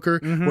the Joker.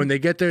 When they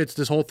get there, it's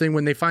this whole thing.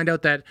 When they find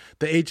out that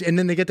and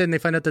then they get there and they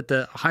find out that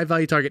the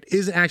high-value target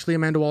isn't actually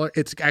Amanda Waller.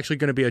 It's actually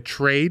going to be a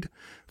trade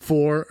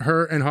for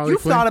her and Harley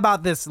Quinn. You thought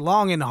about this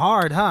long and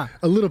hard, huh?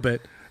 A little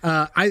bit.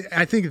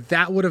 I think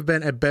that would have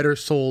been a better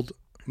sold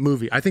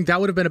movie. I think that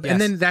would have been and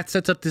then that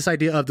sets up this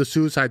idea of the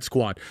Suicide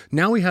Squad.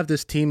 Now we have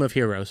this team of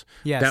heroes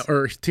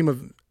or team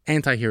of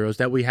anti-heroes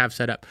that we have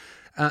set up.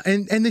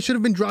 And they should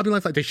have been dropping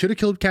life. Like they should have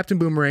killed Captain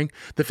Boomerang.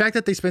 The fact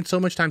that they spent so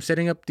much time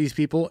setting up these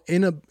people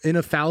in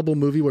a fallible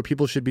movie where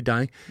people should be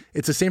dying,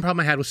 it's the same problem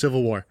I had with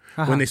Civil War.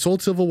 When they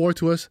sold Civil War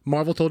to us,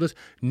 Marvel told us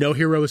no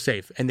hero is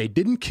safe, and they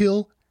didn't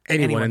kill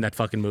anyone in that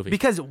fucking movie.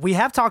 Because we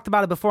have talked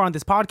about it before on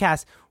this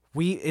podcast.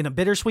 We, in a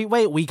bittersweet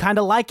way, we kind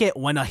of like it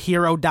when a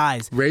hero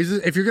dies.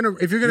 If you're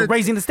gonna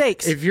raising the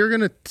stakes. If you're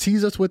gonna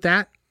tease us with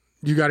that,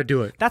 you got to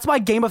do it. That's why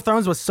Game of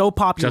Thrones was so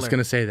popular. Just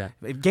gonna say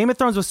that Game of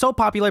Thrones was so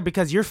popular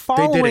because you're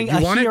following a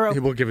hero.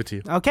 We'll give it to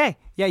you. Okay,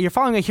 yeah, you're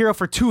following a hero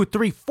for 2,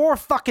 3, 4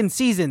 fucking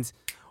seasons.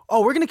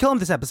 Oh, we're gonna kill him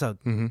this episode,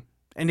 and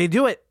they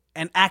do it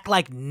and act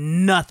like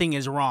nothing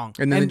is wrong,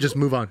 and then they just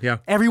move on. Yeah,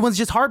 everyone's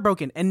just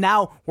heartbroken, and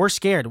now we're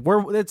scared.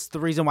 That's the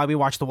reason why we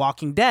watch The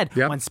Walking Dead.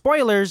 Yep. When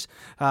spoilers,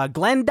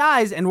 Glenn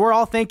dies, and we're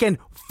all thinking,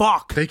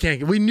 "Fuck!" They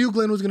can't. We knew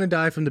Glenn was gonna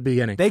die from the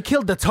beginning. They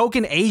killed the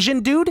token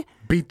Asian dude.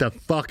 Beat the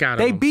fuck out of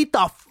him. They beat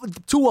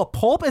to a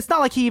pulp. It's not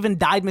like he even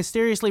died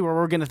mysteriously where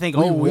we're going to think,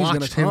 we he's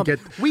watched going to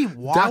come. We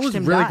watched him That was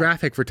really die.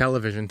 graphic for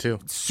television too.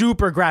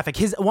 Super graphic.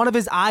 One of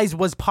his eyes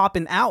was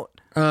popping out.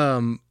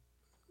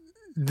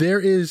 There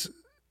is,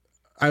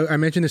 I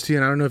mentioned this to you,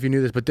 and I don't know if you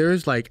knew this, but there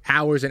is like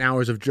hours and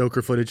hours of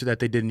Joker footage that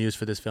they didn't use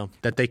for this film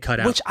that they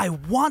cut out. Which I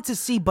want to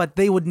see, but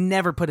they would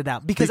never put it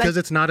out because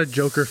it's not a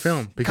Joker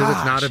film. Because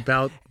it's not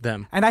about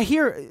them. And I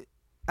hear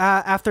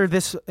after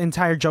this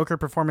entire Joker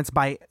performance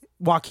by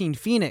Joaquin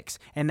Phoenix,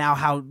 and now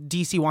how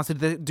DC wants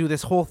to do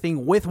this whole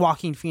thing with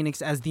Joaquin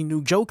Phoenix as the new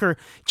Joker,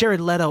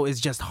 Jared Leto is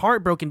just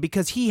heartbroken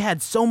because he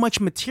had so much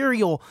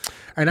material.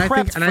 And I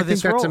think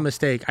that's role. a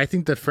mistake. I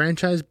think the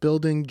franchise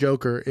building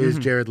Joker is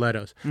Jared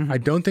Leto's. I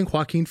don't think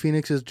Joaquin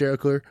Phoenix's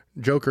Joker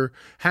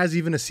has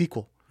even a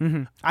sequel.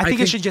 I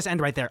think it should just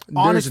end right there.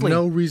 Honestly, there's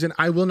no reason.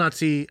 I will not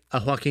see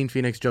a Joaquin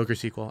Phoenix Joker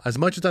sequel. As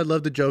much as I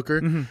love the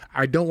Joker,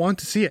 I don't want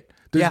to see it.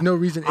 There's no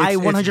reason. I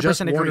 100% it's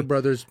just agree. Warner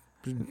Brothers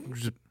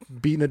just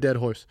beating a dead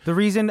horse. The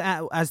reason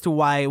as to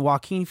why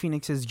Joaquin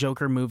Phoenix's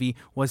Joker movie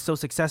was so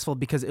successful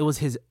because it was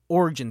his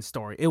origin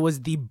story. It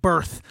was the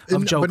birth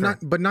of Joker.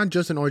 But not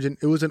just an origin.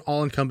 It was an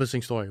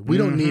all-encompassing story. We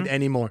don't need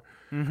any more.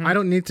 I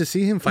don't need to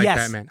see him fight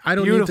Batman. I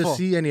don't need to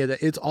see any of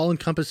that. It's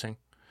all-encompassing.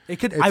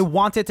 I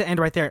want it to end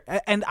right there.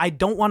 And I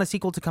don't want a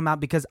sequel to come out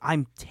because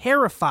I'm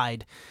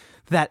terrified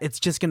that it's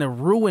just going to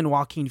ruin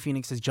Joaquin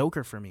Phoenix's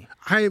Joker for me.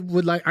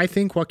 I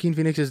think Joaquin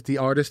Phoenix is the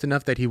artist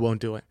enough that he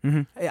won't do it.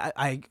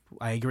 I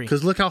agree.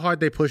 Because look how hard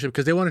they push him.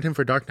 Because they wanted him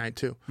for Dark Knight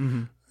too.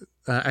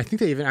 I think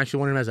they even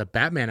actually wanted him as a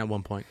Batman at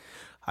one point.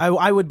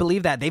 I would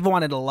believe that. They've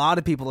wanted a lot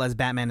of people as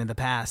Batman in the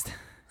past.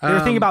 They were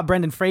thinking about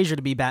Brendan Fraser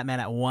to be Batman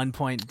at one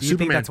point. Do you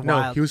think that's wild?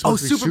 No, he was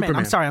supposed to be Superman.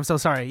 I'm sorry. I'm so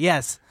sorry.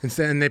 Yes.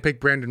 And they picked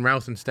Brandon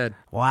Routh instead.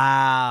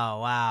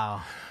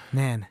 Wow.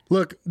 Man.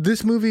 Look,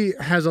 this movie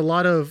has a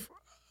lot of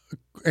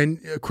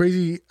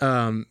crazy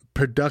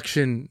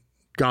production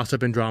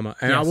gossip and drama,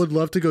 and I would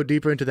love to go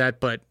deeper into that,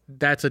 but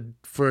that's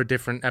for a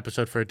different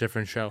episode for a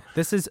different show.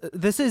 This is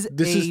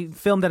a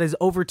film that is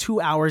over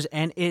 2 hours,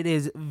 and it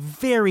is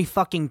very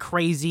fucking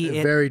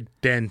crazy. Very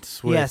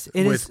dense.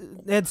 It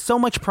had so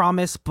much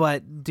promise,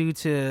 but due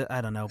to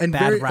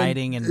bad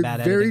writing and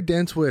bad editing, very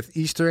dense with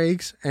Easter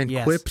eggs and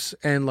quips.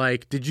 And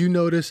like, did you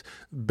notice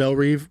Belle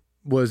Reve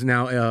was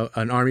now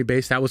an army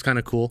base? That was kind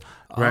of cool,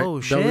 right?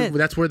 Oh shit!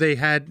 That's where they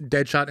had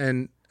Deadshot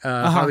and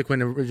Harley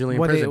Quinn originally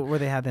in prison. Where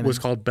they had them was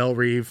called Belle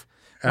Reve.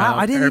 Wow,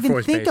 I didn't Air even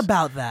Force think base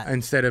about that.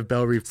 Instead of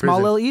Belle Reve Small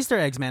prison. little Easter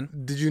eggs, man.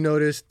 Did you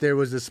notice there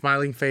was the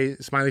smiley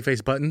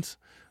face buttons,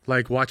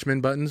 like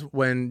Watchmen buttons,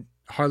 when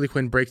Harley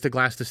Quinn breaks the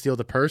glass to steal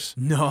the purse?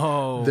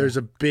 No. There's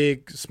a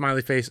big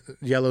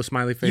yellow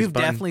smiley face You've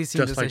button. definitely seen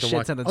just this like a the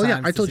shit ton of Oh yeah,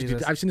 times I told to you. see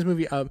this. I've seen this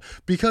movie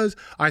because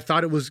I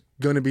thought it was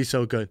going to be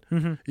so good.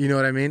 You know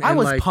what I mean? I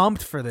was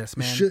pumped for this,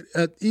 man.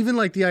 Even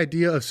like the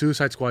idea of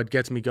Suicide Squad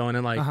gets me going,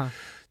 and like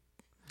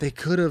they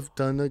could have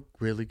done a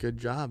really good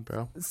job,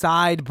 bro.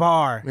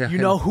 Sidebar. Yeah, you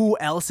know who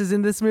else is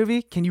in this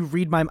movie? Can you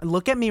read my...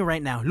 Look at me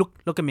right now.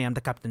 Look at me. I'm the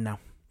captain now.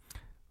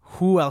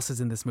 Who else is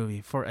in this movie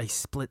for a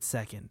split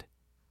second?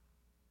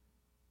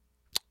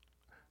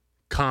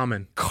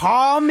 Common.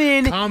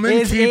 Common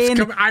is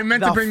in I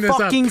meant to bring this up.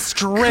 fucking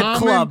strip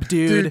club,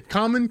 dude.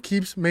 Common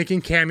keeps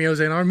making cameos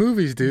in our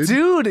movies, dude.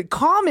 Dude,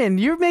 Common,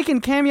 you're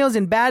making cameos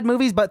in bad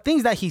movies, but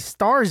things that he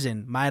stars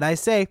in, might I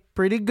say,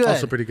 pretty good.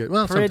 Also pretty good.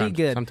 Well, pretty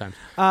good. Sometimes.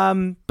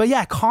 But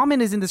yeah,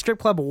 Common is in the strip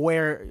club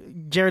where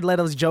Jared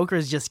Leto's Joker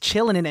is just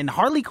chilling in, and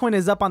Harley Quinn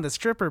is up on the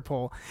stripper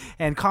pole,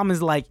 and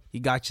Common's like, "You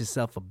got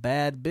yourself a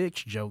bad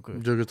bitch, Joker."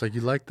 Joker's like,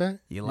 "You like that?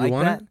 You like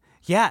want that?" it?"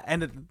 Yeah,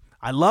 and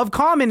I love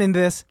Common in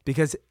this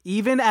because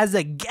even as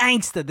a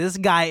gangster, this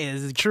guy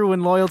is true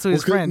and loyal to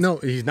his friends. No,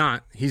 he's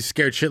not. He's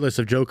scared shitless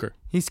of Joker.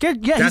 He's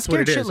scared. Yeah, That's he's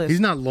scared what it shitless. is. He's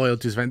not loyal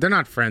to his friends. They're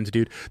not friends,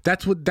 dude.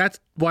 That's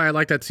why I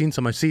like that scene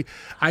so much. See,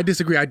 I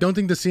disagree. I don't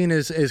think the scene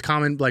is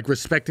Common like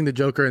respecting the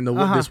Joker and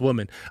this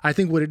woman. I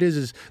think what it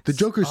is the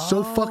Joker's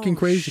so fucking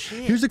crazy. Shit.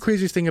 Here's the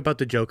craziest thing about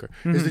the Joker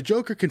is the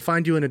Joker can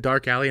find you in a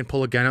dark alley and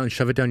pull a gun out and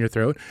shove it down your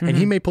throat, and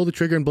he may pull the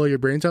trigger and blow your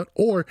brains out,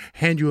 or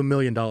hand you $1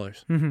 million.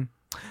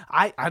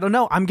 I don't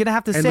know. I'm gonna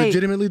have to And say,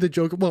 legitimately, the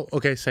Joker. Well,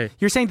 okay, say.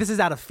 you're saying this is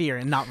out of fear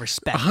and not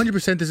respect.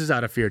 100% this is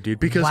out of fear, dude.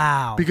 Because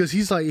Wow. because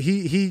he's like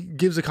he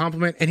gives a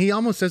compliment and he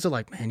almost says it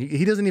like, man,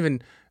 he doesn't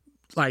even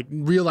like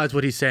realize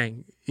what he's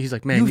saying. He's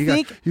like, man,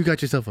 you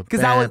got yourself a Because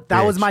bad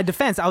that was bitch. my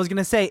defense. I was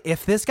gonna say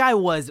if this guy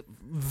was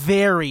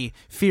very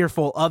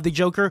fearful of the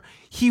Joker,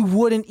 he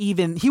would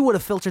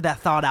have filtered that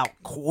thought out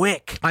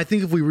quick. I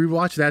think if we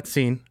rewatch that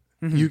scene,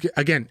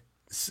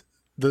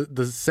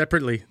 the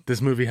separately, this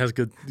movie has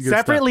good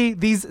Separately,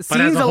 stuff. these But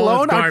as scenes a whole,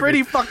 alone it's are garbage.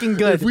 pretty fucking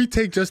good. If we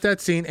take just that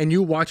scene and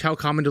you watch how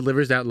Common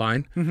delivers that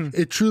line,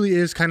 it truly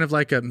is kind of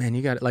like a man.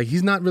 You got it. Like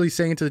he's not really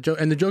saying it to the Joker,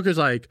 and the Joker's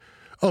like,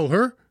 "Oh,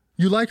 her?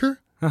 You like her?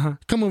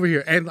 Come over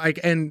here." And like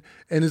and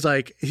is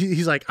like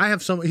he's like, I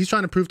have so. He's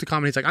trying to prove to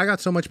Common. He's like, I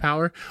got so much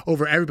power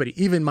over everybody,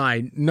 even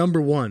my number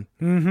one.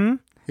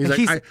 He's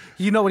like,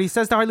 you know what he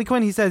says to Harley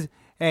Quinn? He says,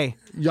 "Hey,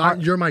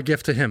 you're my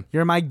gift to him."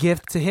 you're my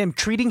gift to him,"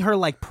 treating her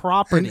like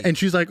property. And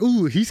she's like,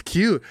 "Ooh, he's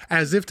cute,"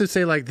 as if to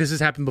say like this has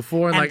happened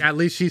before, and like at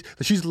least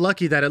she's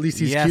lucky that at least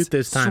he's Yes, cute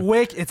this time.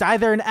 Switch. It's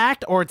either an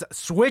act or it's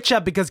switch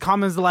up because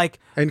Common's like,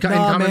 And "Nah,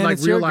 Common man, like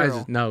it's your realizes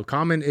girl." no,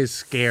 Common is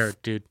scared,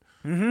 dude.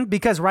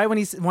 Because right when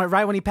he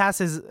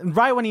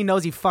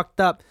knows he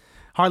fucked up,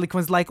 Harley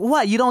Quinn's like,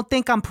 "What? You don't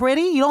think I'm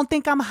pretty? You don't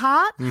think I'm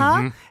hot?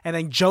 Huh?" And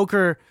then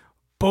Joker,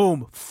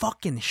 boom,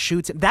 fucking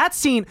shoots him. That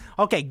scene.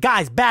 Okay,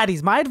 guys,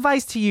 baddies. My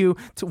advice to you: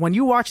 when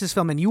you watch this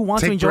film and you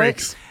want to Take enjoy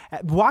breaks.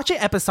 it, watch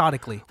it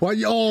episodically. What?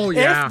 Oh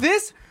yeah.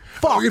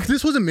 If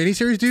this was a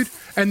miniseries, dude,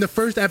 and the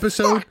first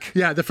episode,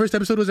 the first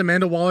episode was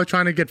Amanda Waller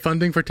trying to get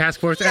funding for Task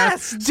Force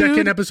Yes, F. dude.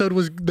 Second episode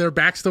was their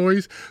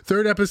backstories.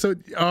 Third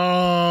episode,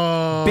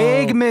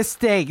 Big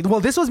mistake. Well,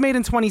 this was made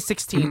in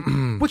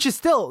 2016, which is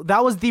that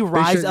was the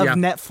rise of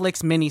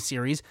Netflix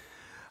miniseries.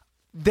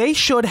 They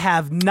should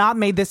have not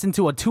made this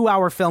into a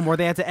 2-hour film where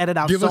they had to edit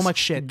out much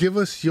shit. Give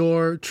us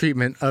your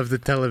treatment of the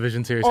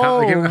television series. Oh,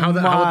 how would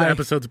the my.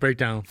 episodes break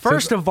down?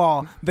 First of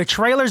all, the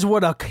trailers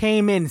would have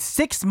came in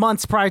 6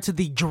 months prior to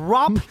the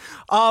drop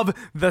of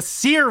the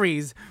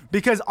series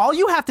because all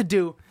you have to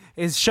do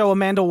is show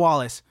Amanda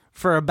Wallace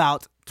for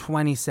about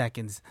 20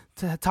 seconds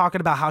talking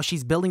about how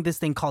she's building this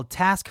thing called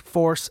Task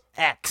Force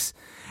X.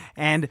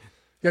 And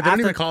they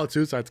don't even call it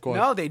Suicide Squad.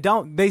 No, they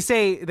don't. They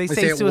say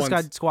it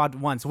Suicide Squad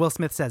once. Will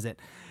Smith says it.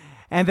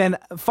 And then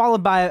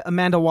followed by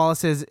Amanda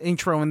Wallace's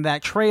intro in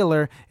that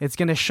trailer, it's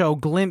going to show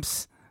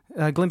glimpses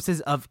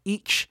of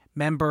each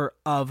member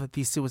of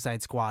the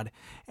Suicide Squad.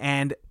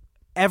 And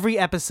every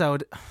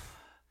episode,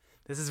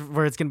 this is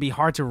where it's going to be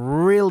hard to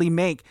really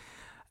make.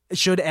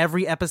 Should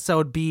every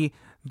episode be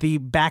the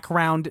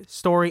background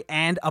story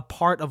and a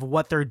part of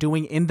what they're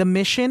doing in the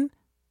mission?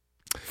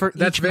 For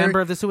each member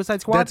of the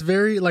Suicide Squad? That's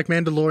very like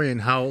Mandalorian,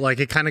 how like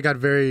it kind of got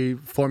very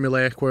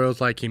formulaic where it was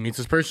like he meets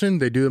this person,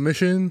 they do a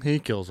mission, he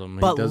kills them.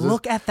 But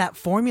look at that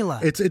formula.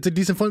 It's a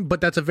decent fun,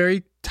 but that's a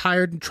very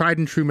tried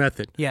and true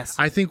method. Yes.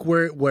 I think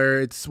where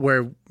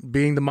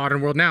being the modern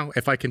world now,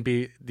 if I can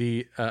be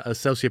the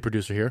associate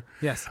producer here.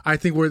 Yes. I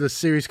think where the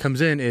series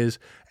comes in is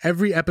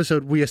every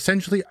episode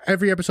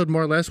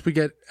more or less we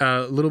get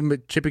a little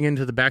bit chipping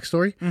into the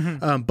backstory,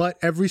 but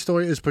every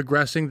story is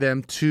progressing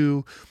them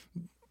to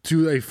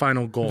a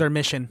final goal. Their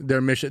mission.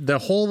 The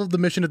whole of the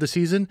mission of the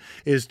season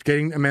is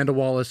getting Amanda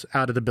Wallace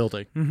out of the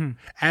building.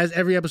 As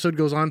every episode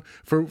goes on,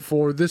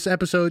 for this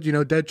episode,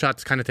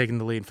 Deadshot's kind of taking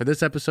the lead. For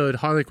this episode,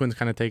 Harley Quinn's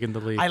kind of taking the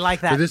lead. I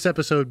like that. For this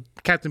episode,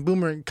 Captain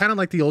Boomerang, kind of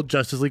like the old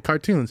Justice League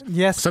cartoons.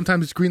 Yes.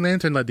 Sometimes Green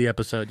Lantern led the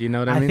episode. You know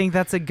what I mean? I think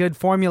that's a good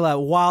formula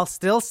while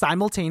still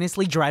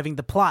simultaneously driving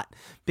the plot.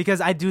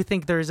 Because I do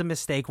think there is a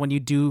mistake when you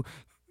do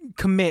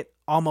commit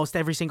almost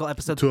every single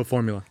episode to a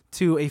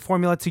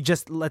formula to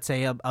just, let's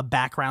say, a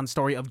background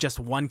story of just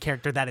one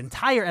character that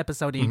entire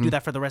episode, and you do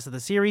that for the rest of the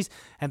series,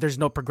 and there's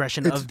no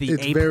progression of the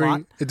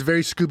plot. It's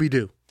very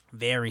Scooby-Doo.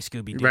 Very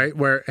Scooby-Doo. Right?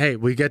 Where, hey,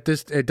 we get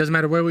this. It doesn't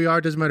matter where we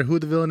are. Doesn't matter who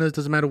the villain is.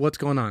 Doesn't matter what's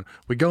going on.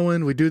 We go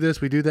in. We do this.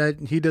 We do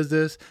that. He does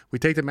this. We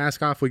take the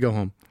mask off. We go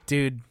home.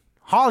 Dude,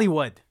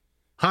 Hollywood.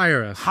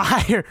 Hire us.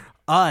 Hire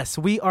us.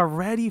 We are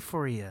ready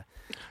for you.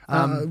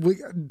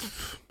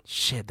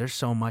 Shit, there's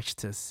so much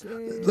to say.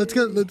 Let's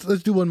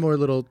do one more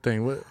little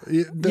thing.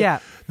 Yeah.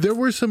 There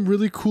were some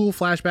really cool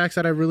flashbacks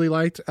that I really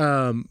liked.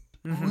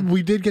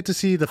 We did get to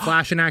see the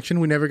Flash in action.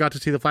 We never got to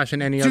see the Flash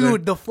in any other.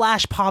 Dude, the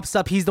Flash pops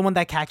up. He's the one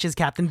that catches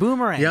Captain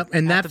Boomerang. Yep,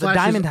 and that after Flash the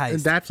Diamond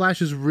is, Heist. that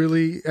Flash is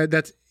really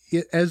that's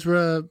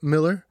Ezra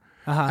Miller.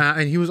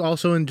 And he was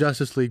also in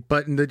Justice League,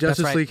 but in the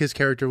Justice right. League, his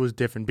character was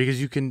different because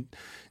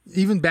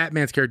even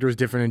Batman's character was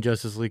different in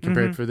Justice League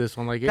compared for this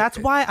one. Like That's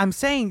why I'm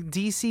saying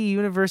DC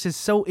Universe is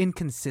so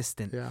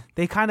inconsistent. Yeah.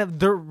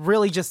 They're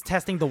really just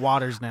testing the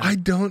waters now. I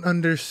don't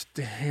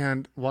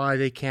understand why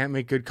they can't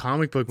make good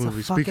comic book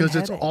movies fucking because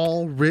it's headache.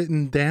 all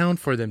written down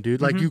for them,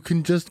 dude. Like you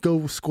can just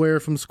go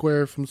square from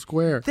square from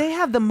square. They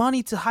have the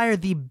money to hire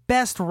the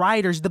best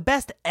writers, the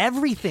best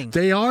everything.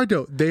 They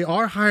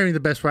are hiring the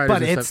best writers.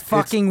 But and it's stuff.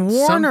 fucking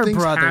Warner something's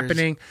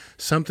Brothers.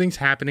 Something's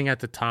happening at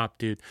the top,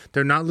 dude.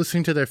 They're not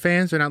listening to their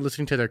fans. They're not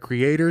listening to their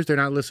creators. They're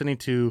not listening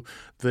to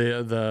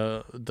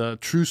the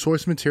true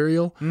source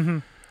material.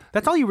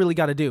 That's all you really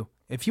got to do.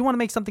 If you want to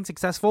make something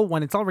successful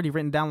when it's already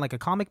written down like a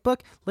comic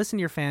book, listen to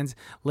your fans,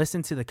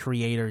 listen to the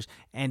creators,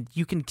 and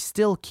you can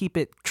still keep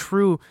it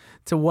true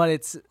to what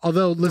it's.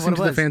 Although listening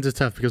to what it the was. fans is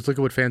tough because look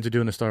at what fans are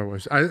doing to Star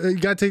Wars. You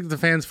got to take the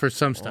fans for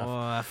some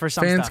stuff. For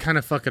some Fans stuff. kind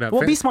of fuck it up.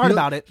 Well, be smart you know-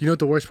 about it. You know what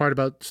the worst part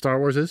about Star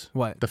Wars is?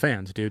 What? The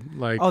fans, dude.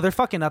 Like, Oh, they're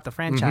fucking up the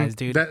franchise,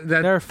 dude.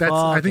 They're fucking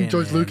I think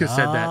George Lucas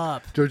said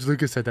up. that. George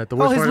Lucas said that. The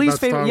worst his part least about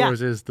Star favorite- yeah.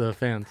 Wars is the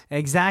fans.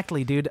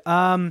 Exactly, dude.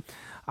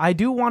 I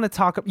do want to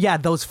talk. Yeah,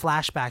 those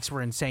flashbacks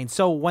were insane.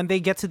 So when they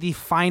get to the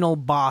final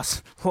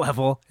boss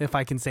level, if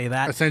I can say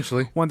that,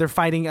 Essentially. when they're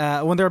fighting,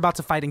 when they're about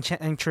to fight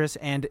Enchantress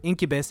and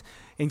Incubus,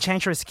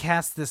 Enchantress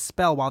casts this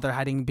spell while they're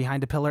hiding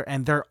behind a pillar,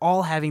 and they're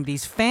all having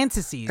these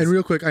fantasies. And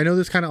real quick, I know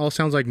this kind of all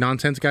sounds like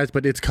nonsense, guys,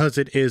 but it's because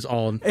it is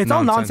all it's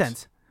all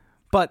nonsense.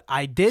 But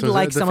I did So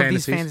like the some of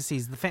these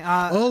fantasies?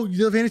 fantasies. Oh,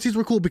 the fantasies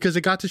were cool because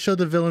it got to show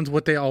the villains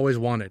what they always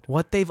wanted.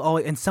 What they've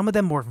always, and some of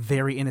them were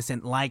very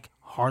innocent, like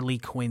Harley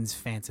Quinn's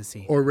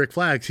fantasy. Or Rick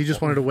Flags. He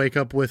just wanted to wake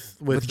up with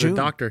the June.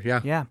 doctor. Yeah.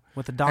 Yeah,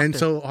 with the doctor. And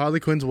so Harley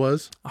Quinn's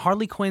was.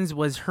 Harley Quinn's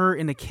was her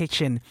in the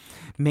kitchen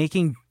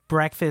making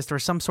breakfast or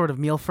some sort of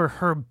meal for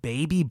her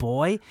baby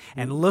boy,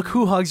 and look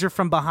who hugs her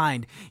from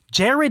behind.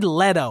 Jared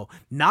Leto,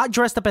 not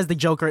dressed up as the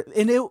Joker,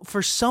 and it,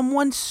 for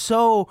someone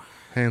so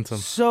Handsome.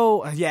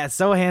 so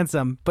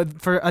handsome,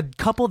 but for a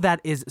couple that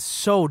is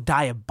so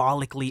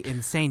diabolically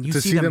insane, you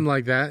To see them them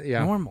like that,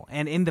 yeah. normal.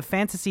 And in the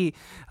fantasy,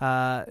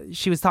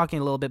 she was talking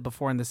a little bit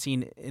before in the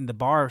scene in the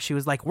bar. She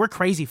was like, "We're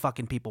crazy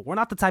fucking people. We're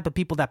not the type of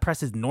people that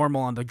presses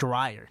normal on the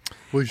dryer."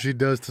 What she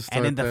does to start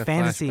And in the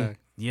fantasy, flashback.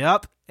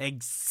 yep,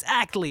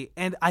 exactly.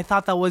 And I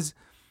thought that was,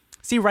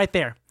 see right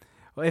there.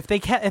 If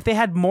they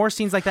had more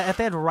scenes like that, if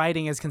they had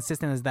writing as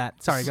consistent as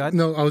that. Sorry, go ahead.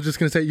 No, I was just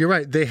gonna say you're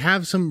right. They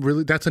have some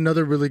really. That's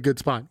another really good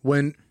spot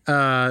when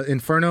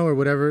Inferno or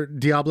whatever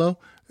Diablo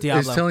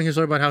is telling his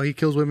story about how he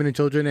kills women and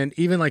children, and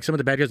even like some of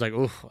the bad guys like,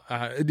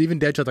 even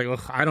Deadshot's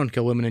like, I don't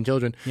kill women and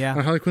children. Yeah.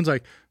 And Harley Quinn's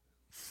like,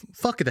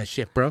 fuck that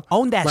shit, bro.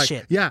 Own that Like,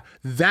 shit. Yeah,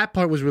 that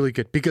part was really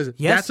good because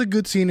Yes. that's a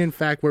good scene. In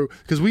fact, where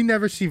because we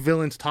never see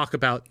villains talk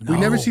about, we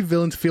never see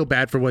villains feel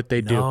bad for what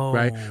they do, No,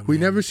 right? We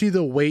never see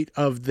the weight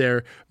of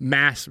their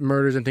mass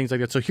murders and things like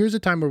that. So here's a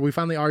time where we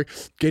finally are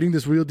getting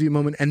this real deep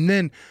moment, and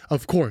then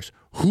of course,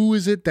 who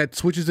is it that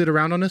switches it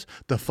around on us?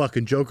 The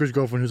fucking Joker's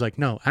girlfriend, who's like,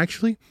 no,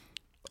 actually,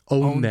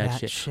 own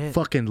that shit.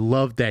 Fucking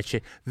love that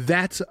shit.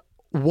 That's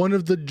one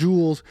of the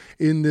jewels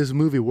in this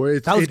movie where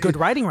it's That was good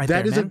writing right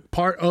That there, is man. a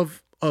part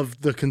of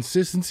the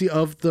consistency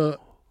of the.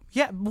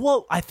 Yeah,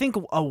 well, I think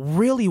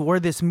really where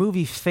this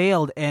movie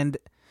failed and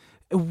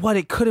what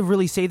it could have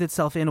really saved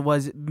itself in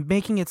was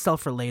making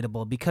itself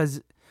relatable,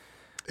 because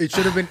It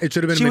should have been. It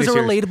should have been. she was a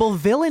miniseries. relatable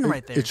villain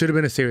right there. It should have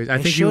been a series. I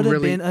It think you should have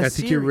really. been a I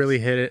think you series. really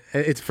hit it.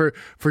 It's for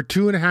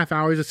 2.5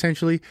 hours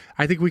essentially.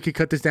 I think we could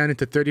cut this down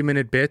into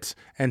 30-minute bits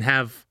and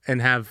have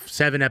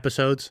 7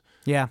 episodes.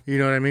 Yeah. You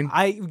know what I mean?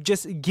 I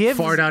just give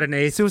Fart out an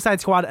eighth.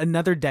 Suicide Squad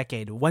another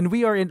decade. When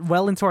we are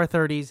well into our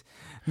 30s,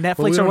 But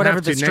we Netflix or don't whatever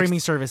have the to. streaming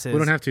Next- service is. We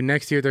don't have to.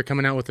 Next year they're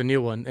coming out with a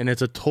new one, and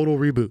it's a total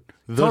reboot.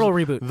 Total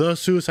reboot. The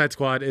Suicide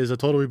Squad is a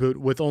total reboot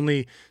with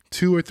only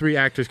 2 or 3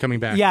 actors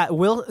coming back. Yeah,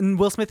 Will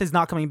Smith is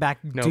not coming back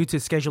No. due to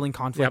scheduling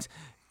conflicts.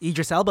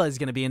 Idris Elba is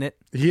going to be in it.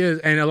 He is,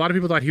 and a lot of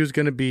people thought he was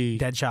going to be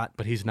Deadshot.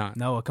 but he's not.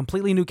 No, a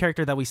completely new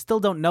character that we still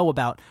don't know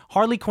about.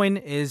 Harley Quinn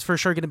is for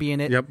sure going to be in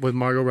it. Yep, with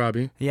Margot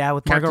Robbie. Yeah,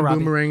 with Margot Captain Robbie.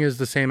 Boomerang is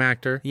the same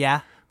actor. Yeah.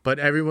 But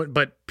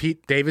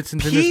Pete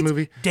Davidson's in this Pete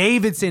movie.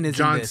 Davidson is in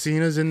John this.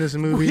 Cena's in this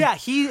movie. Yeah,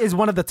 he is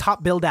one of the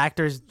top billed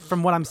actors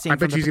from what I'm seeing I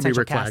bet from he's the gonna be potential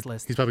Rick cast Flag.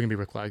 list. He's probably gonna be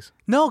Rick Flags.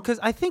 No, because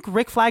I think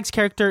Rick Flag's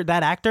character,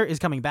 that actor, is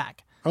coming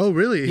back. Oh,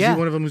 really? Is Yeah. he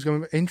one of them who's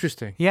going?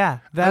 Interesting. Yeah,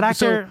 that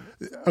actor.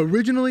 So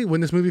originally,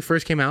 when this movie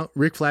first came out,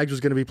 Rick Flags was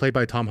going to be played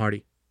by Tom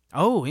Hardy,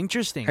 Oh,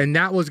 interesting. and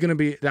that was going to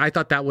be. I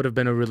thought that would have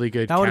been a really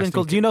good. That would have been casting.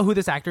 cool. Do you know who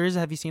this actor is?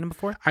 Have you seen him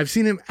before? I've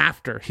seen him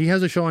after. He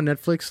has a show on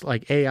Netflix,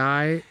 like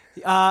AI.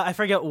 I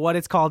forget what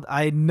it's called.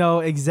 I know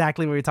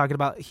exactly what you're talking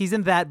about. He's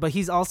in that, but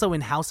he's also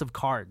in House of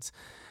Cards.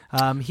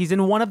 He's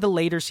in one of the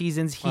later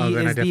seasons. He Then I is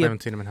definitely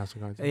haven't seen him in House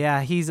of Cards.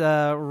 yeah, he's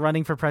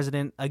running for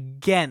president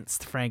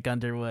against Frank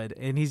Underwood,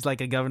 and he's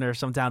like a governor of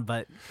some town,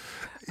 but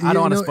I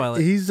don't want to spoil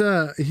it. He's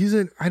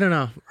I don't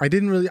know.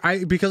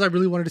 Because I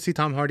really wanted to see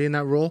Tom Hardy in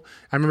that role.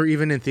 I remember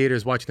even in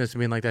theaters watching this and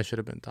being like, that should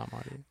have been Tom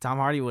Hardy. Tom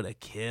Hardy would have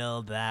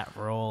killed that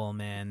role,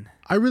 man.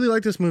 I really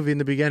liked this movie in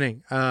the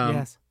beginning.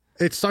 Yes.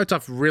 It starts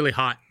off really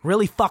hot.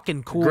 Really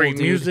fucking cool, Great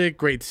dude. music,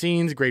 great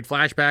scenes, great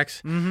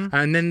flashbacks.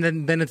 And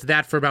then it's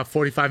that for about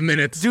 45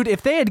 minutes. Dude,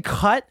 if they had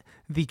cut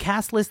the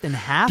cast list in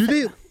half... Do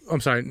they... I'm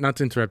sorry, not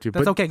to interrupt you,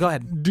 That's but okay, go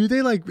ahead. do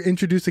they like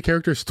introduce the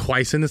characters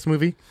twice in this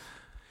movie?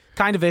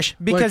 Kind of ish.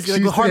 Because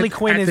Like, she's Harley at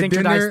Quinn is the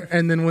introduced. dinner,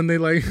 and then when they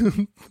like...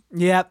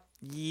 Yep,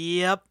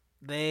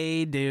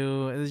 they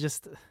do. It was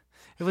just...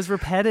 It was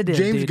repetitive,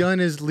 James dude. Gunn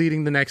is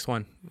leading the next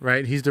one,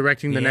 right? He's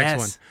directing the next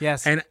one.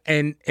 Yes.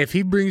 And if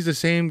he brings the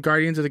same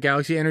Guardians of the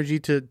Galaxy energy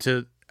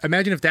to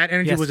imagine if that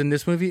energy Yes. was in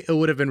this movie, it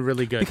would have been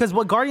really good. Because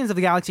what Guardians of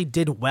the Galaxy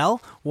did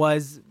well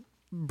was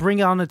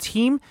bring on a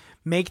team,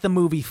 make the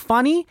movie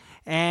funny,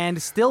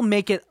 and still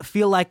make it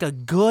feel like a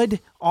good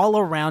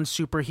all-around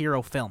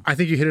superhero film. I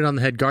think you hit it on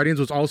the head. Guardians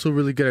was also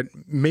really good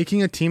at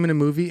making a team in a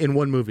movie in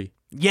one movie.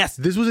 Yes.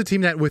 This was a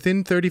team that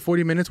within 30,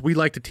 40 minutes, we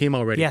liked the team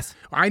already. Yes.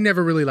 I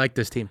never really liked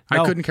this team. I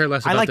No. couldn't care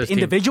less about I liked this team.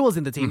 individuals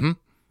in the team.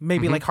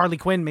 Maybe like Harley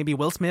Quinn, maybe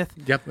Will Smith.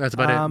 Yep, that's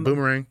about it.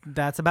 Boomerang.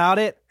 That's about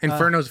it.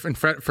 Inferno's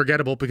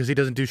forgettable because he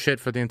doesn't do shit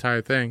for the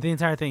entire thing, The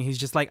entire thing. He's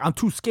just like, I'm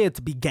too scared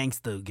to be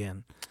gangster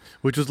again.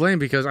 which was lame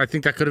because I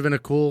think that could have been a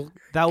cool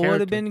That would have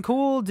character. been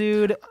cool,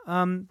 dude.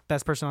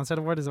 Best person on set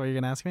award is what you're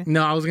going to ask me?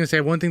 No, I was going to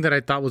say one thing that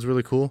I thought was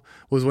really cool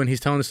was when he's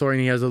telling the story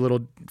and he has a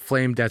little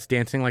flame that's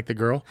dancing like the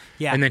girl.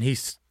 Yeah. And then he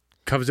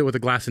covers it with a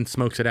glass and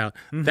smokes it out.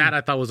 That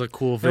I thought was a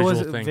cool visual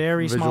It was thing.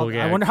 very visual small. I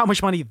gag. wonder how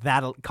much money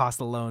that cost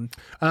alone.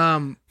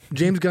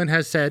 James Gunn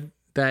has said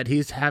that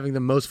he's having the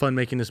most fun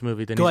making this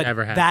movie than Good. he's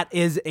ever had. That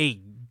is a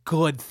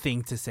good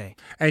thing to say.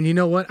 And you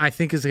know what I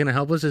think is going to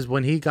help us is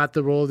when he got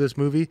the role of this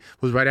movie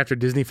was right after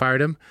Disney fired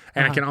him.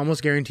 And I can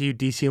almost guarantee you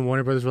DC and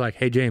Warner Brothers were like,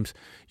 hey, James,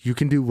 you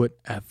can do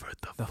whatever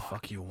the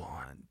Fuck you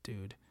want,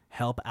 dude.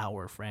 Help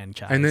our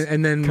franchise.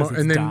 And then 'Cause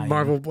it's dying.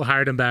 Marvel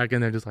hired him back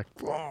and they're just like,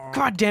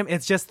 God damn,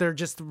 they're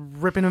just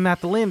ripping him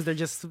at the limbs. They're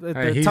just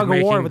the he's tug of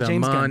making war with the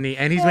James Gunn. money.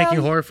 And he's making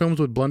horror films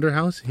with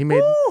Blunderhouse. He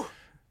made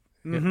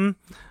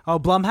Oh,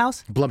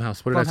 Blumhouse?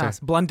 Blumhouse. What did I Blumhouse.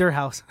 say?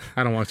 Blunderhouse.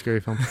 I don't watch scary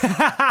films.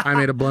 I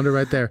made a blunder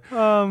right there.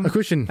 A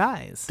question.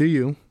 Nice. Do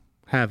you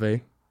have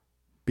a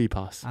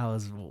BPOS? I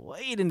was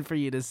waiting for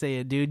you to say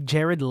it, dude.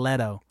 Jared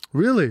Leto.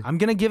 Really? I'm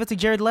going to give it to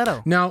Jared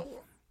Leto. Now,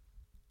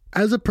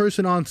 as a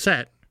person on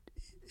set,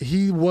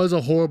 he was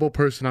a horrible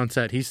person on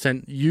set. He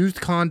sent used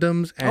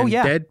condoms and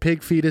dead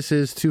pig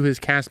fetuses to his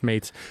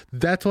castmates.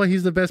 That's why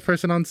he's the best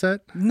person on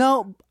set?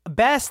 No,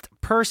 best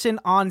person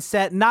on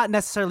set, not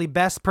necessarily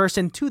best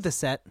person to the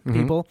set,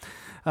 people,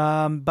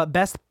 but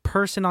best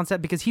person on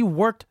set because he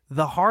worked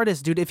the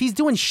hardest, dude. If he's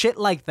doing shit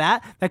like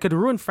that could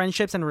ruin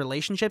friendships and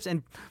relationships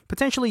and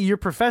potentially your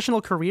professional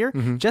career,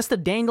 just a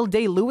Daniel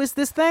Day-Lewis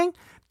this thing,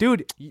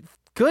 dude,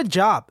 good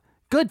job.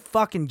 Good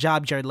fucking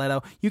job, Jared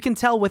Leto. You can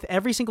tell with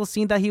every single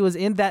scene that he was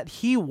in that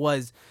he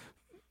was,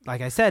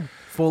 like I said,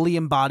 fully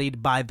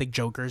embodied by the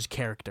Joker's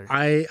character.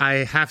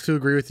 I have to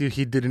agree with you.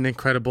 He did an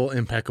incredible,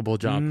 impeccable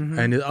job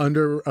and is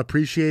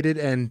underappreciated,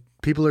 and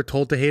people are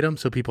told to hate him,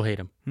 so people hate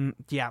him.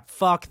 Yeah,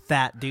 fuck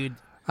that, dude.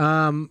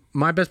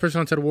 My best person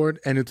on set award,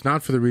 and it's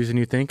not for the reason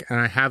you think, and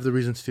I have the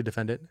reasons to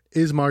defend it,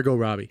 is Margot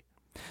Robbie.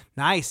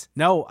 Nice.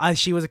 No,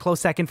 she was a close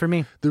second for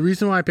me. The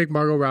reason why I picked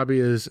Margot Robbie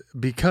is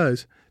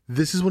because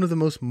this is one of the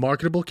most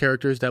marketable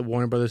characters that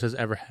Warner Brothers has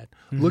ever had.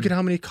 Look at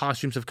how many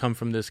costumes have come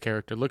from this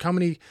character. Look how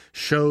many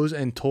shows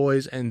and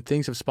toys and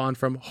things have spawned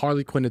from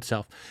Harley Quinn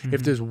itself.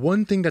 If there's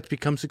one thing that's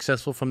become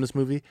successful from this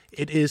movie,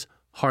 it is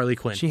Harley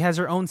Quinn. She has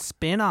her own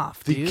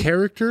spin-off, The dude.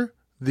 character,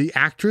 the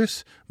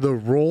actress, the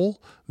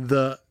role,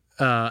 the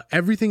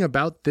everything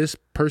about this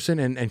person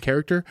and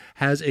character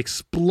has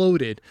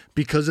exploded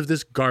because of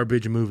this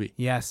garbage movie.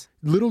 Yes.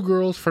 Little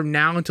girls from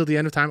now until the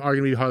end of time are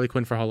going to be Harley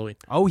Quinn for Halloween.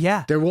 Oh,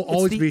 yeah. There will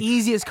always it's the be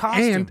easiest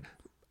costume. And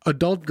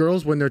adult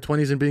girls when they're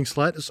 20s and being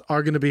sluts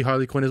are going to be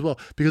Harley Quinn as well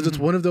because it's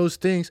one of those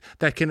things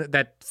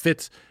that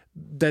fits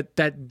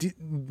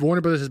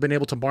Warner Brothers has been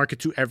able to market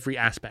to every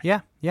aspect. Yeah,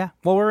 yeah.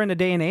 Well, we're in a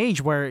day and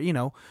age where,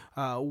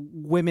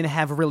 women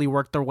have really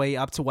worked their way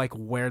up to like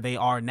where they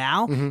are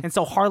now. And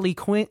so Harley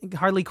Quinn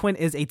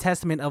is a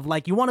testament of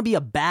like, you want to be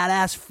a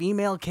badass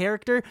female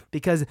character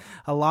because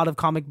a lot of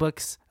comic book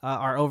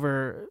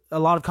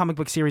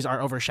series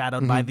are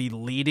overshadowed by the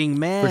leading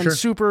man, sure.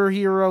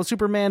 superhero,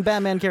 Superman,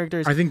 Batman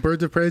characters. I think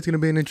Birds of Prey is going to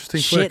be an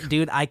interesting Shit, flick.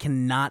 dude, I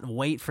cannot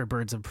wait for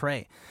Birds of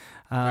Prey.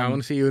 I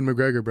want to see Ewan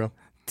McGregor, bro.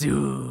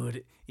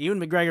 Dude, Ewan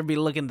McGregor be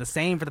looking the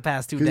same for the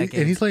past 2 decades.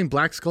 And he's playing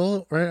Black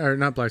Skull, right? Or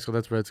not Black Skull,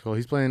 that's Red Skull.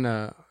 He's playing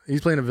a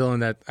villain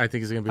that I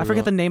think is going to be I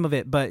forget the name of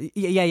it, but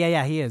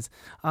yeah, he is.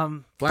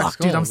 Black Fuck,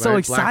 Skull, dude, I'm so right?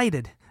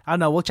 excited. I don't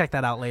know. We'll check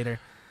that out later.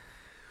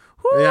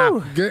 Yeah.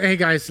 Woo! Good. Hey,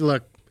 guys,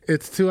 look,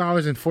 it's 2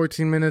 hours and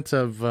 14 minutes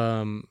of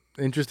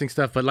interesting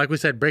stuff. But like we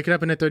said, break it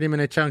up into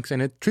 30-minute chunks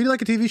and treat it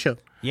like a TV show.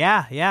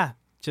 Yeah.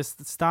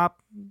 Just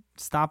stop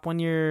when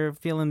you're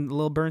feeling a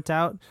little burnt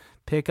out.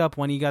 Pick up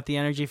when you got the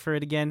energy for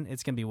it again.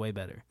 It's going to be way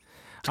better.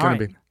 It's going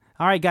to be.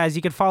 All right, guys,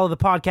 you can follow the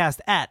podcast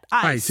at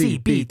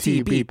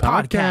ICBTB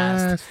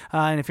Podcast.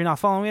 And if you're not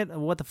following it,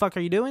 what the fuck are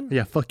you doing?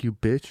 Yeah, fuck you,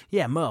 bitch.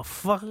 Yeah,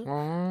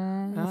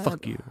 motherfucker.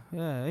 Fuck you.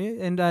 Yeah,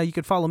 and you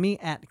can follow me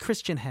at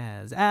Christian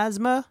Has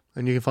Asthma.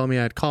 And you can follow me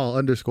at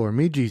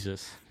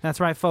call_me_Jesus. That's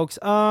right, folks.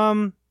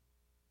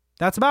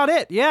 That's about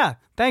it. Yeah.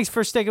 Thanks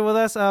for sticking with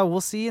us. We'll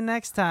see you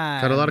next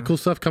time. Got a lot of cool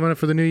stuff coming up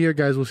for the new year,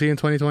 guys. We'll see you in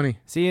 2020.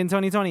 See you in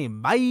 2020.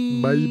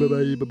 Bye. Bye, bye,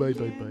 bye, bye,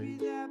 bye, bye.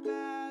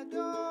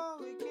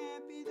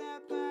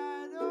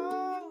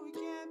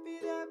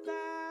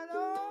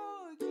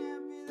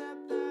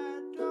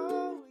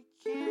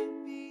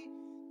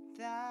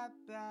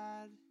 Bad.